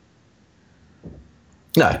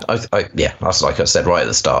 No, that's like I said right at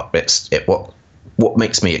the start. What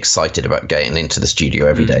makes me excited about getting into the studio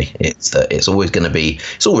every day. It's that it's always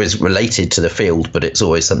related to the field, but it's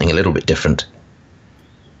always something a little bit different.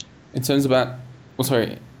 In terms about,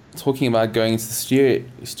 talking about going into the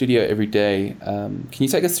studio every day, can you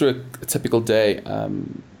take us through a typical day?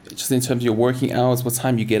 Just in terms of your working hours, what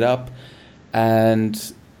time you get up,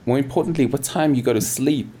 And more importantly, what time you go to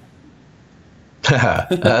sleep?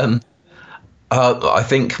 I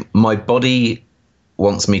think my body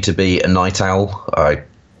wants me to be a night owl.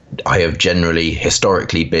 I have generally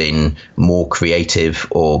historically been more creative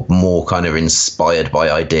or more kind of inspired by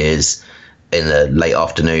ideas in the late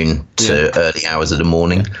afternoon to early hours of the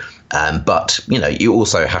morning. But, you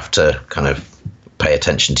also have to kind of pay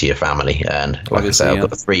attention to your family. And like I say, I've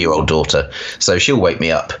got a 3-year-old daughter, so she'll wake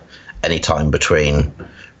me up anytime between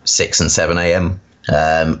 6 and 7 a.m.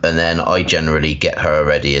 And then I generally get her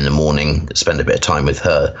ready in the morning, spend a bit of time with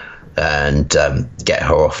her, and get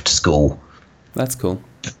her off to school. That's cool.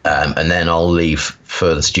 And then I'll leave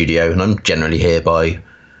for the studio, and I'm generally here by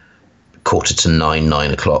 8:45,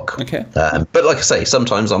 9 o'clock. Okay. But like I say,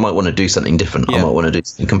 sometimes I might want to do something different. I might want to do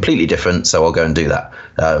something completely different, so I'll go and do that.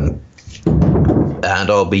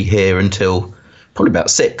 And I'll be here until probably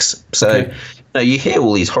about 6. So you hear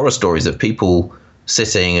all these horror stories of people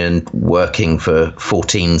sitting and working for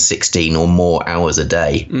 14, 16 or more hours a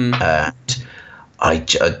day. And I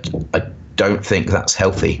don't think that's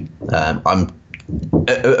healthy.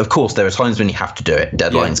 Of course, there are times when you have to do it.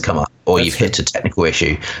 Deadlines come up, or you've hit a technical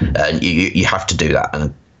issue, and you have to do that.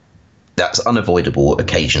 And that's unavoidable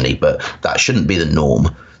occasionally, but that shouldn't be the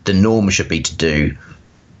norm. The norm should be to do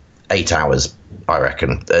 8 hours, I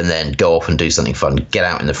reckon, and then go off and do something fun. Get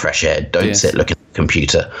out in the fresh air. Don't sit looking at the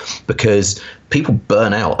computer, because people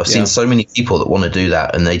burn out. I've seen so many people that want to do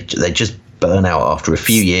that, and they just burn out after a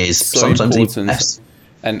few years, sometimes even less.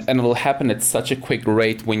 And it will happen at such a quick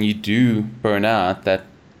rate when you do burn out that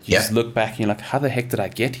you just look back and you're like, how the heck did I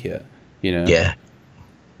get here? Yeah,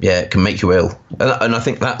 it can make you ill. And I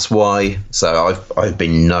think that's why, so I've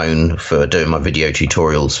been known for doing my video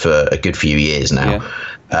tutorials for a good few years now.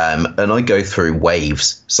 And I go through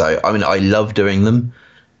waves. So, I mean, I love doing them,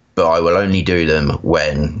 but I will only do them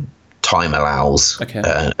when time allows.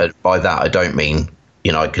 And by that, I don't mean,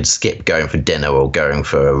 I could skip going for dinner or going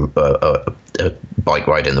for a bike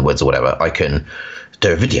ride in the woods or whatever. I can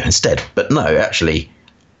do a video instead. But no, actually,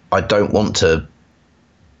 I don't want to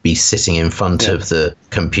be sitting in front of the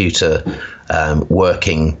computer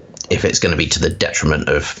working if it's going to be to the detriment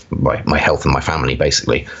of my health and my family,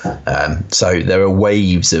 basically. So there are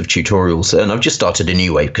waves of tutorials, and I've just started a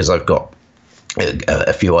new wave because I've got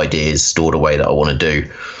a few ideas stored away that I want to do,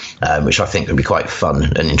 which I think would be quite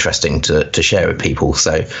fun and interesting to share with people.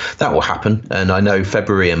 So that will happen. And I know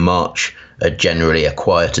February and March are generally a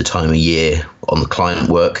quieter time of year on the client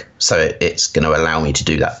work, so it's going to allow me to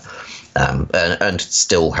do that, and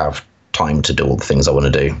still have time to do all the things I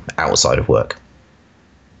want to do outside of work.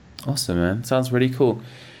 Awesome, man. Sounds really cool.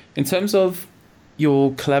 In terms of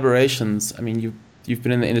your collaborations, I mean, you've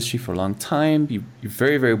been in the industry for a long time. You're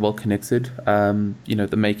very, very well connected.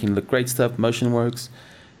 The Making Look Great stuff, MotionWorks,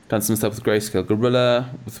 done some stuff with Grayscale Gorilla,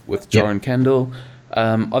 with Jar and Kendall.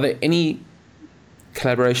 Are there any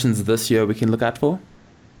collaborations this year we can look out for?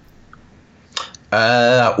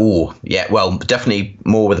 Well, definitely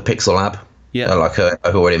more with the Pixel Lab. Like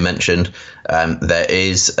I've already mentioned, there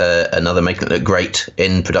is another Making It Look Great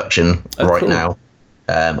in production now.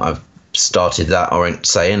 I've started that. I won't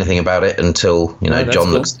say anything about it until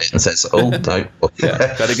John looks at it and says, "Oh no."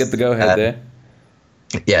 Gotta get the go ahead there.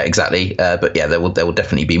 Yeah, exactly. But yeah, there will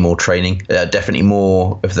definitely be more training. Definitely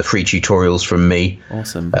more of the free tutorials from me.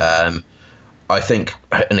 Awesome. I think,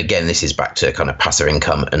 and again, this is back to kind of passive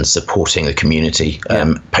income and supporting the community.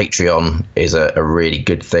 Patreon is a really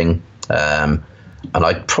good thing. And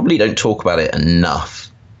I probably don't talk about it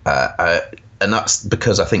enough. And that's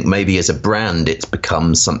because I think maybe as a brand, it's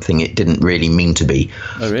become something it didn't really mean to be.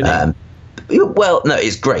 Oh, really? Well, no,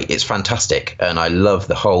 it's great. It's fantastic. And I love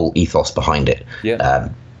the whole ethos behind it.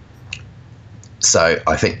 So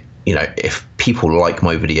I think, if people like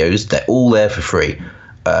my videos, they're all there for free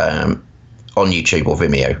on YouTube or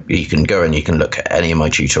Vimeo. You can go and you can look at any of my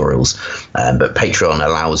tutorials. But Patreon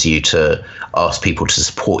allows you to ask people to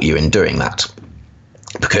support you in doing that,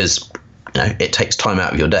 because it takes time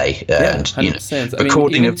out of your day. And 100%. I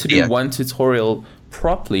mean, even to do one tutorial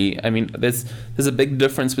properly, I mean, there's a big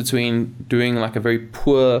difference between doing like a very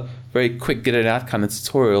poor, very quick get it out kind of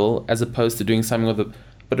tutorial as opposed to doing something with a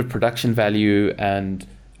bit of production value, and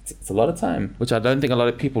it's a lot of time, which I don't think a lot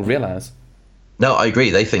of people realize. No, I agree.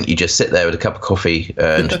 They think you just sit there with a cup of coffee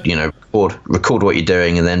and record what you're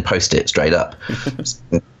doing and then post it straight up.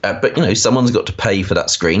 But someone's got to pay for that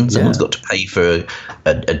screen. Someone's got to pay for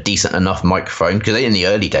a decent enough microphone. Because in the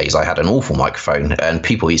early days, I had an awful microphone, and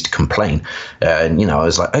people used to complain. And I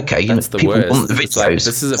was like, okay, that's the people worst. want the videos. It's like,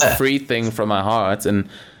 this is a free thing from my heart, and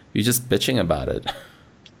you're just bitching about it.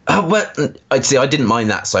 Well, I'd say I didn't mind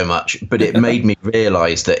that so much, but it made me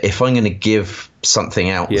realise that if I'm going to give something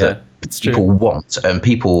out that people want and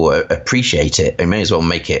people appreciate it, I may as well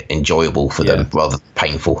make it enjoyable for them rather than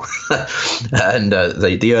painful. And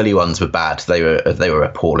the early ones were bad. They were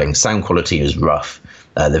appalling. Sound quality was rough.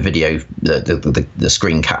 The video, the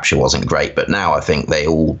screen capture wasn't great. But now I think they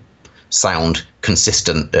all sound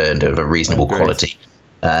consistent and of a reasonable quality.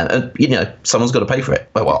 And someone's got to pay for it.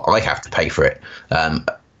 Well, I have to pay for it.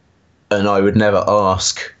 And I would never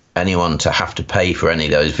ask anyone to have to pay for any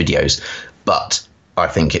of those videos. But I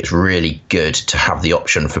think it's really good to have the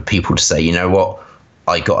option for people to say, you know what,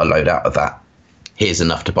 I got a load out of that. Here's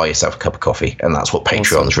enough to buy yourself a cup of coffee. And that's what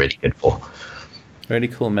Patreon's really good for. Really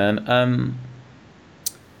cool, man.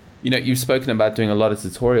 You've spoken about doing a lot of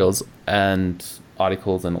tutorials and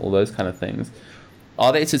articles and all those kind of things.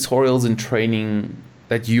 Are there tutorials and training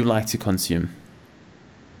that you like to consume?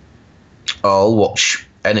 I'll watch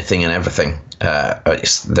anything and everything.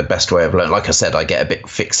 It's the best way of learning. Like I said, I get a bit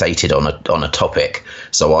fixated on a topic,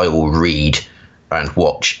 so I will read and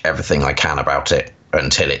watch everything I can about it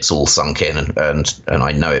until it's all sunk in and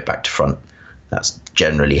I know it back to front. That's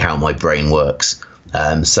generally how my brain works.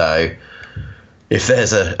 So if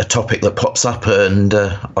there's a topic that pops up and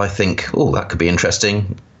I think, oh, that could be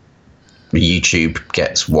interesting, YouTube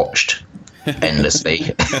gets watched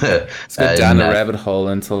endlessly. Let's go down a rabbit hole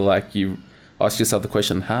until you ask yourself the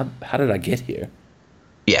question, how did I get here?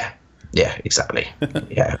 Yeah, exactly.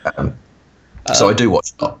 Yeah. So I do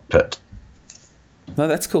watch a lot, but no,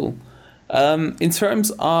 that's cool. In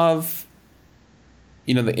terms of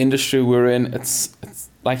the industry we're in, it's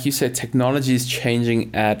like you said, technology is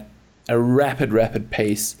changing at a rapid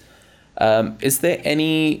pace. Is there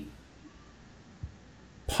any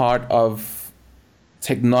part of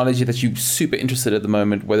technology that you're super interested at the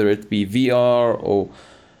moment, whether it be VR or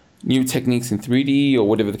new techniques in 3D or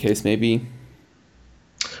whatever the case may be?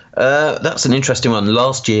 That's an interesting one.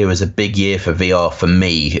 Last year was a big year for VR for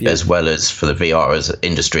me, as well as for the VR as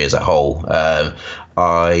industry as a whole.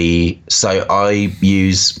 I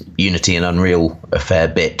use Unity and Unreal a fair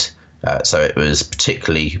bit. So it was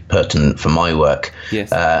particularly pertinent for my work.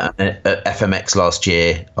 Yes. At FMX last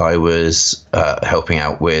year, I was helping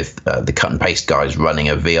out with the Cut and Paste guys running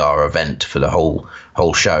a VR event for the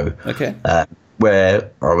whole show. Okay. Where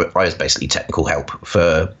I was basically technical help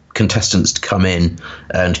for contestants to come in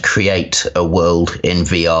and create a world in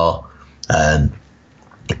VR.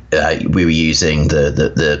 We were using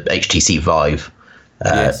the HTC Vive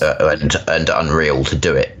and Unreal to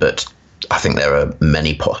do it, but I think there are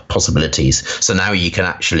many possibilities. So now you can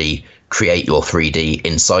actually create your 3D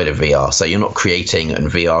inside of VR. So you're not creating, and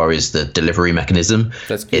VR is the delivery mechanism.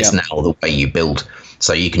 It's now the way you build.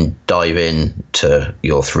 So you can dive in to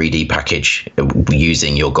your 3D package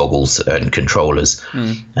using your goggles and controllers.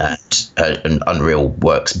 And Unreal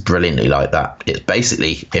works brilliantly like that. It's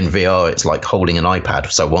basically, in VR, it's like holding an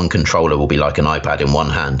iPad. So one controller will be like an iPad in one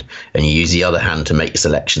hand, and you use the other hand to make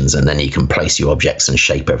selections, and then you can place your objects and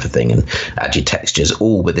shape everything and add your textures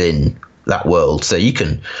all within that world. So you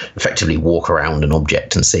can effectively walk around an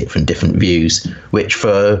object and see it from different views, which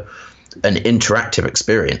for an interactive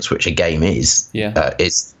experience, which a game is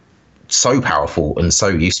so powerful and so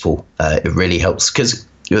useful. It really helps, because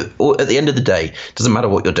at the end of the day, it doesn't matter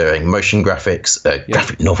what you're doing. Motion graphics, a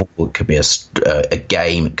graphic novel, it could be a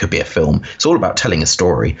game, it could be a film. It's all about telling a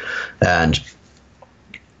story, and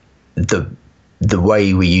the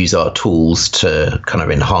way we use our tools to kind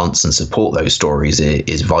of enhance and support those stories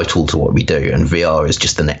is vital to what we do, and VR is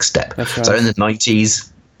just the next step. Right. So in the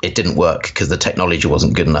 90s, it didn't work because the technology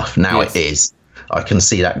wasn't good enough. Now it is. I can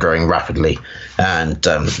see that growing rapidly, and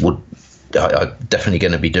I'm definitely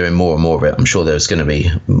going to be doing more and more of it. I'm sure there's going to be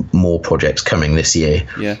more projects coming this year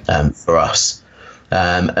for us.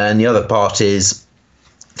 And the other part is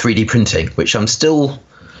 3D printing, which I'm still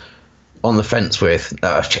on the fence with.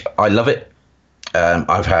 I love it.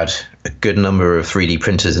 I've had a good number of 3D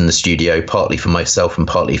printers in the studio, partly for myself and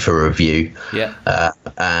partly for review.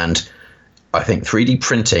 And I think 3D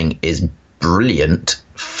printing is brilliant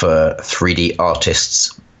for 3D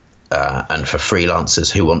artists and for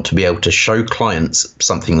freelancers who want to be able to show clients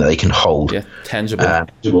something that they can hold.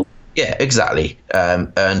 Tangible. Yeah, exactly.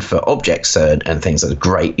 And for objects and things, that's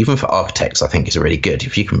great. Even for architects, I think it's really good.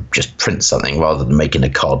 If you can just print something rather than making a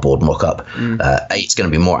cardboard mock-up, it's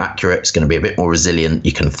going to be more accurate. It's going to be a bit more resilient.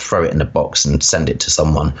 You can throw it in a box and send it to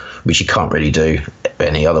someone, which you can't really do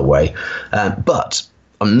any other way. But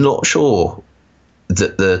I'm not sure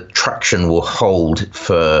that the traction will hold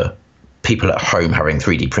for people at home having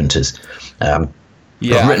 3D printers.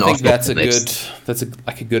 Yeah, I think that's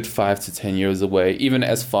like a good 5 to 10 years away. Even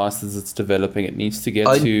as fast as it's developing, it needs to get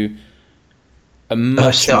to a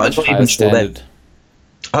much higher standard.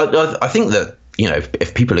 I think that, you know,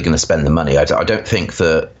 if people are going to spend the money, I don't think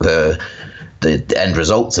that the end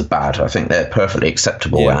results are bad. I think they're perfectly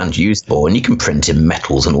acceptable and usable, and you can print in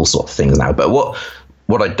metals and all sorts of things now. But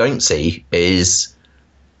what I don't see is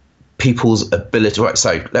people's ability. Right,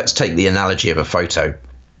 so let's take the analogy of a photo.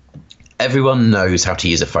 Everyone knows how to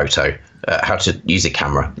use a photo, how to use a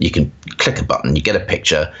camera. You can click a button, you get a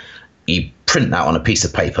picture, you print that on a piece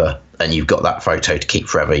of paper, and you've got that photo to keep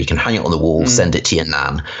forever. You can hang it on the wall, send it to your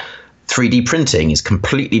nan. 3D printing is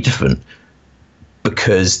completely different,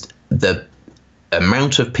 because the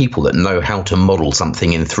amount of people that know how to model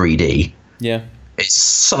something in 3D is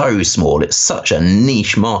so small. It's such a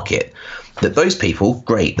niche market that those people,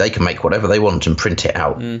 great, they can make whatever they want and print it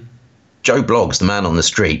out. Joe Bloggs, the man on the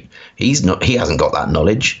street, he hasn't got that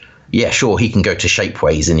knowledge. Yeah, sure, he can go to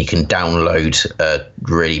Shapeways and he can download a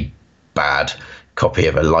really bad copy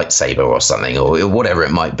of a lightsaber or something, or whatever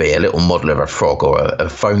it might be, a little model of a frog or a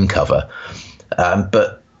phone cover.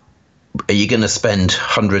 But are you going to spend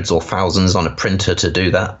hundreds or thousands on a printer to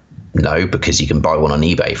do that? No, because you can buy one on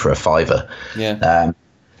eBay for $5. Yeah.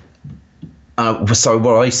 So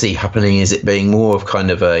what I see happening is it being more of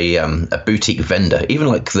kind of a boutique vendor, even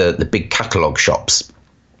like the big catalogue shops.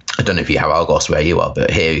 I don't know if you have Argos where you are,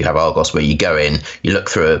 but here you have Argos where you go in, you look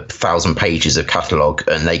through 1,000 pages of catalogue,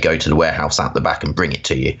 and they go to the warehouse out the back and bring it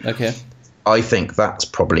to you. Okay. I think that's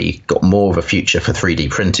probably got more of a future for 3D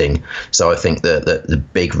printing. So I think that the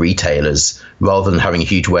big retailers, rather than having a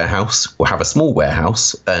huge warehouse, will have a small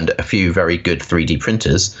warehouse and a few very good 3D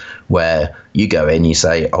printers where you go in, you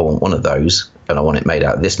say, I want one of those and I want it made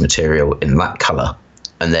out of this material in that colour.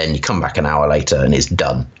 And then you come back an hour later and it's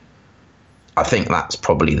done. I think that's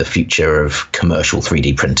probably the future of commercial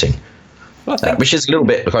 3D printing. Which is a little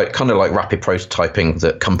bit like kind of like rapid prototyping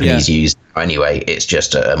that companies use anyway. It's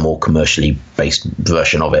just a more commercially based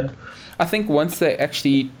version of it. I think once they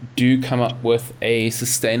actually do come up with a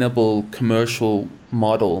sustainable commercial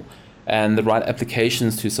model and the right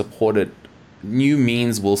applications to support it, new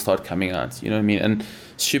means will start coming out. You know what I mean? And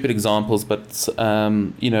stupid examples, but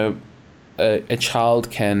you know, a child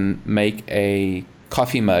can make a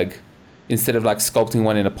coffee mug instead of like sculpting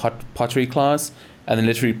one in a pottery class, and then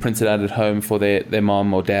literally print it out at home for their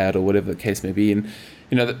mom or dad or whatever the case may be. And,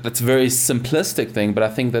 you know, that's a very simplistic thing, but I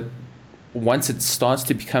think that once it starts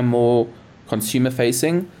to become more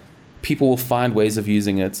consumer-facing, people will find ways of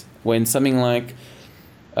using it. When something like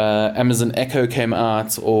Amazon Echo came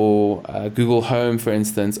out, or Google Home, for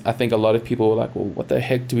instance, I think a lot of people were like, well, what the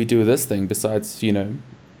heck do we do with this thing besides, you know,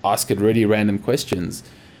 ask it really random questions?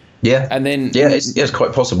 Yeah. And then it's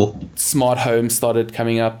quite possible. Smart home started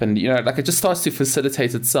coming up, and, you know, like, it just starts to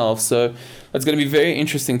facilitate itself. So it's going to be very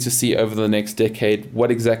interesting to see over the next decade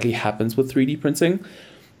what exactly happens with 3D printing.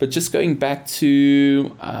 But just going back to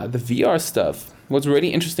the VR stuff, what's really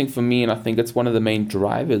interesting for me, and I think it's one of the main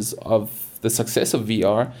drivers of the success of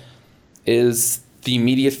VR, is the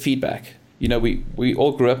immediate feedback. You know, we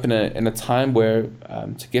all grew up in a time where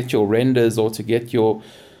to get your renders or to get your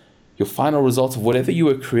final results of whatever you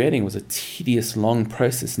were creating was a tedious, long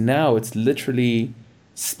process. Now it's literally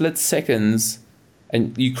split seconds,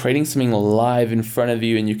 and you're creating something live in front of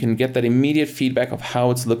you, and you can get that immediate feedback of how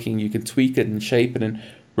it's looking. You can tweak it and shape it and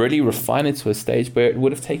really refine it to a stage where it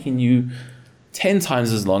would have taken you 10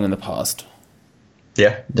 times as long in the past.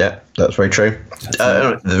 Yeah, that's very true.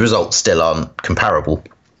 The results still aren't comparable.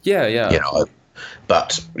 Yeah. You know,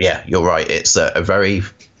 but yeah, you're right. It's a very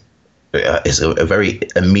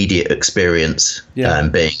immediate experience being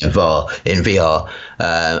in VR.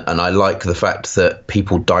 And I like the fact that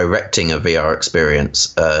people directing a VR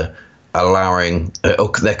experience allowing,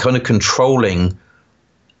 they're kind of controlling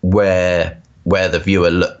where the viewer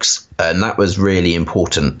looks. And that was really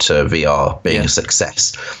important to VR being a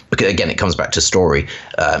success. Because again, it comes back to story.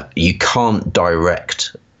 You can't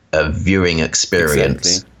direct a viewing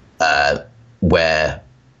experience where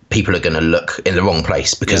people are going to look in the wrong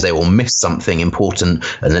place, because they will miss something important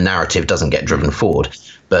and the narrative doesn't get driven forward.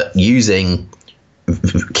 But using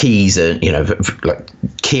keys and, you know, like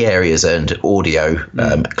key areas and audio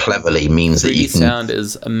cleverly means that you can... sound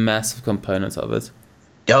is a massive component of it.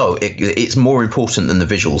 Oh, it's more important than the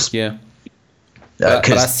visuals. Yeah. But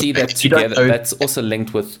I see that together. That's also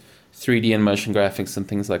linked with 3D and motion graphics and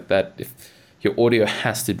things like that. If your audio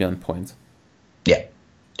has to be on point.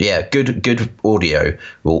 Yeah, good audio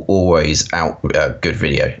will always out good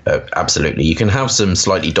video. Absolutely, you can have some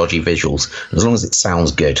slightly dodgy visuals as long as it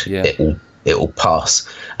sounds good. It will pass.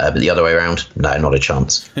 But the other way around, no, not a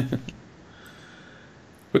chance.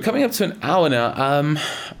 We're coming up to an hour now.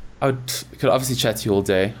 Could obviously chat to you all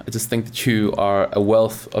day. I just think that you are a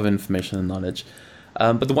wealth of information and knowledge.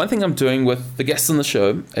 But the one thing I'm doing with the guests on the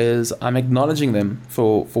show is I'm acknowledging them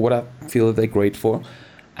for what I feel that they're great for.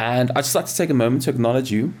 And I'd just like to take a moment to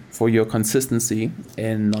acknowledge you for your consistency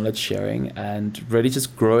in knowledge sharing and really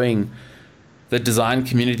just growing the design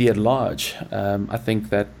community at large. I think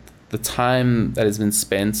that the time that has been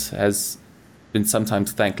spent has been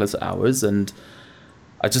sometimes thankless hours, and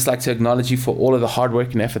I'd just like to acknowledge you for all of the hard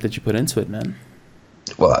work and effort that you put into it, man.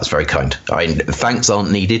 Well, that's very kind. Thanks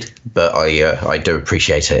aren't needed, but I do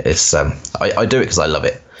appreciate it. It's I do it because I love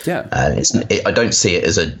it. Yeah. I don't see it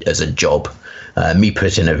as a job. Me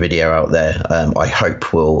putting a video out there, I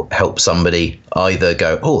hope will help somebody either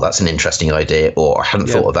go, oh, that's an interesting idea, or I hadn't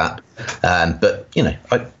thought of that. But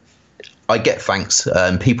I get thanks.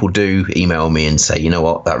 People do email me and say, you know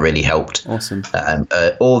what, that really helped. Awesome.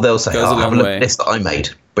 Or they'll say, Goes a have a long look way. at this that I made,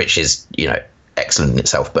 which is, excellent in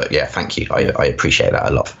itself. But yeah, thank you. I appreciate that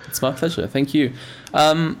a lot. It's my pleasure. Thank you.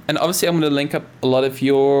 And obviously I'm going to link up a lot of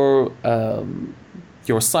your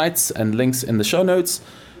sites and links in the show notes.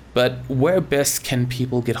 But where best can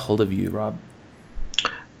people get hold of you, Rob?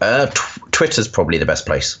 Twitter's probably the best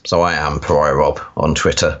place. So I am Pariah Rob on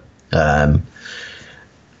Twitter. I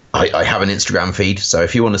have an Instagram feed. So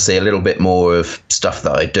if you want to see a little bit more of stuff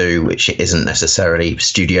that I do, which isn't necessarily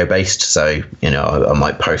studio based. So, I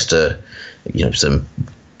might post some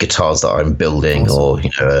guitars that I'm building,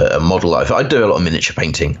 awesome. Or a model. I do a lot of miniature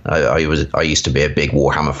painting. I used to be a big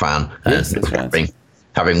Warhammer fan. Yes, that's right.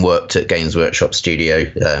 Having worked at Games Workshop Studio,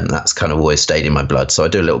 that's kind of always stayed in my blood. So I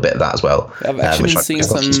do a little bit of that as well. I've actually been seeing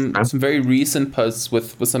some very recent posts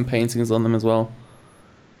with some paintings on them as well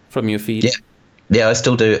from your feed. Yeah, I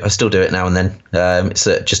still do it now and then. It's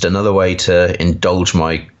just another way to indulge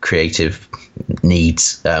my creative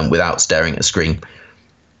needs without staring at a screen.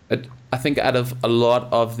 I think out of a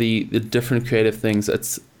lot of the different creative things,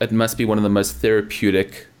 it must be one of the most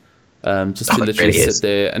therapeutic. Just to literally sit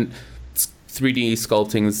there, and 3D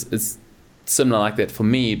sculpting is similar like that for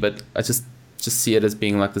me, but I just see it as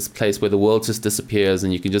being like this place where the world just disappears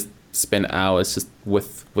and you can just spend hours just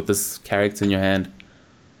with this character in your hand.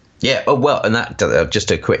 Yeah, oh well, and that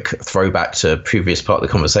just a quick throwback to a previous part of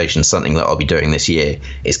the conversation. Something that I'll be doing this year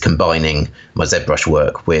is combining my ZBrush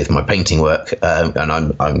work with my painting work, and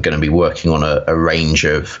I'm going to be working on a range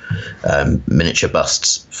of miniature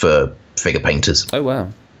busts for figure painters. Oh wow!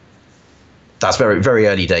 That's very, very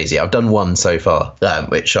early days. Yeah, I've done one so far,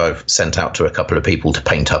 which I've sent out to a couple of people to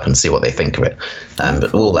paint up and see what they think of it.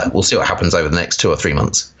 But we'll see what happens over the next 2 or 3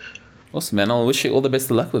 months. Awesome, man. I'll wish you all the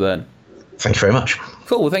best of luck with that. Thank you very much.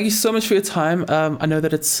 Cool. Well, thank you so much for your time. I know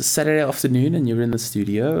that it's Saturday afternoon and you're in the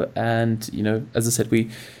studio, and as I said, we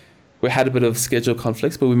had a bit of schedule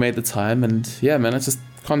conflicts, but we made the time. And yeah, man, I just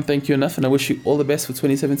can't thank you enough, and I wish you all the best for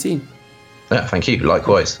 2017. Yeah, thank you.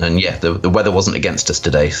 Likewise. And yeah, the weather wasn't against us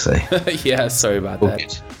today, so yeah, sorry about that.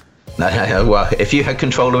 Good. No, well, if you had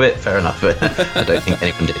control of it, fair enough. But I don't think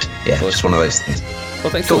anyone did. Yeah, awesome. Just one of those things. Well,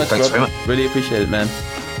 thanks so much, Thanks Rob. very much. Really appreciate it, man.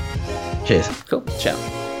 Cheers. Cool. Ciao.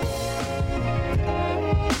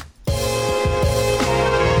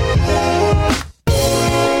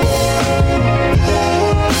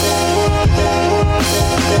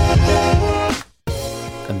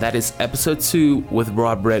 That is episode 2 with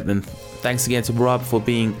Rob Redman. Thanks again to Rob for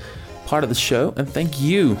being part of the show, and thank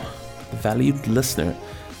you, the valued listener.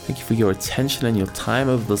 Thank you for your attention and your time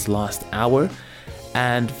over this last hour.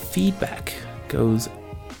 And feedback goes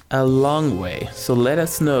a long way. So let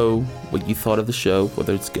us know what you thought of the show,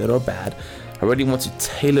 whether it's good or bad. I really want to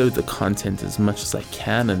tailor the content as much as I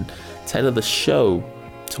can and tailor the show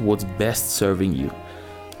towards best serving you.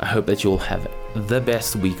 I hope that you'll have the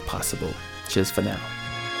best week possible. Cheers for now.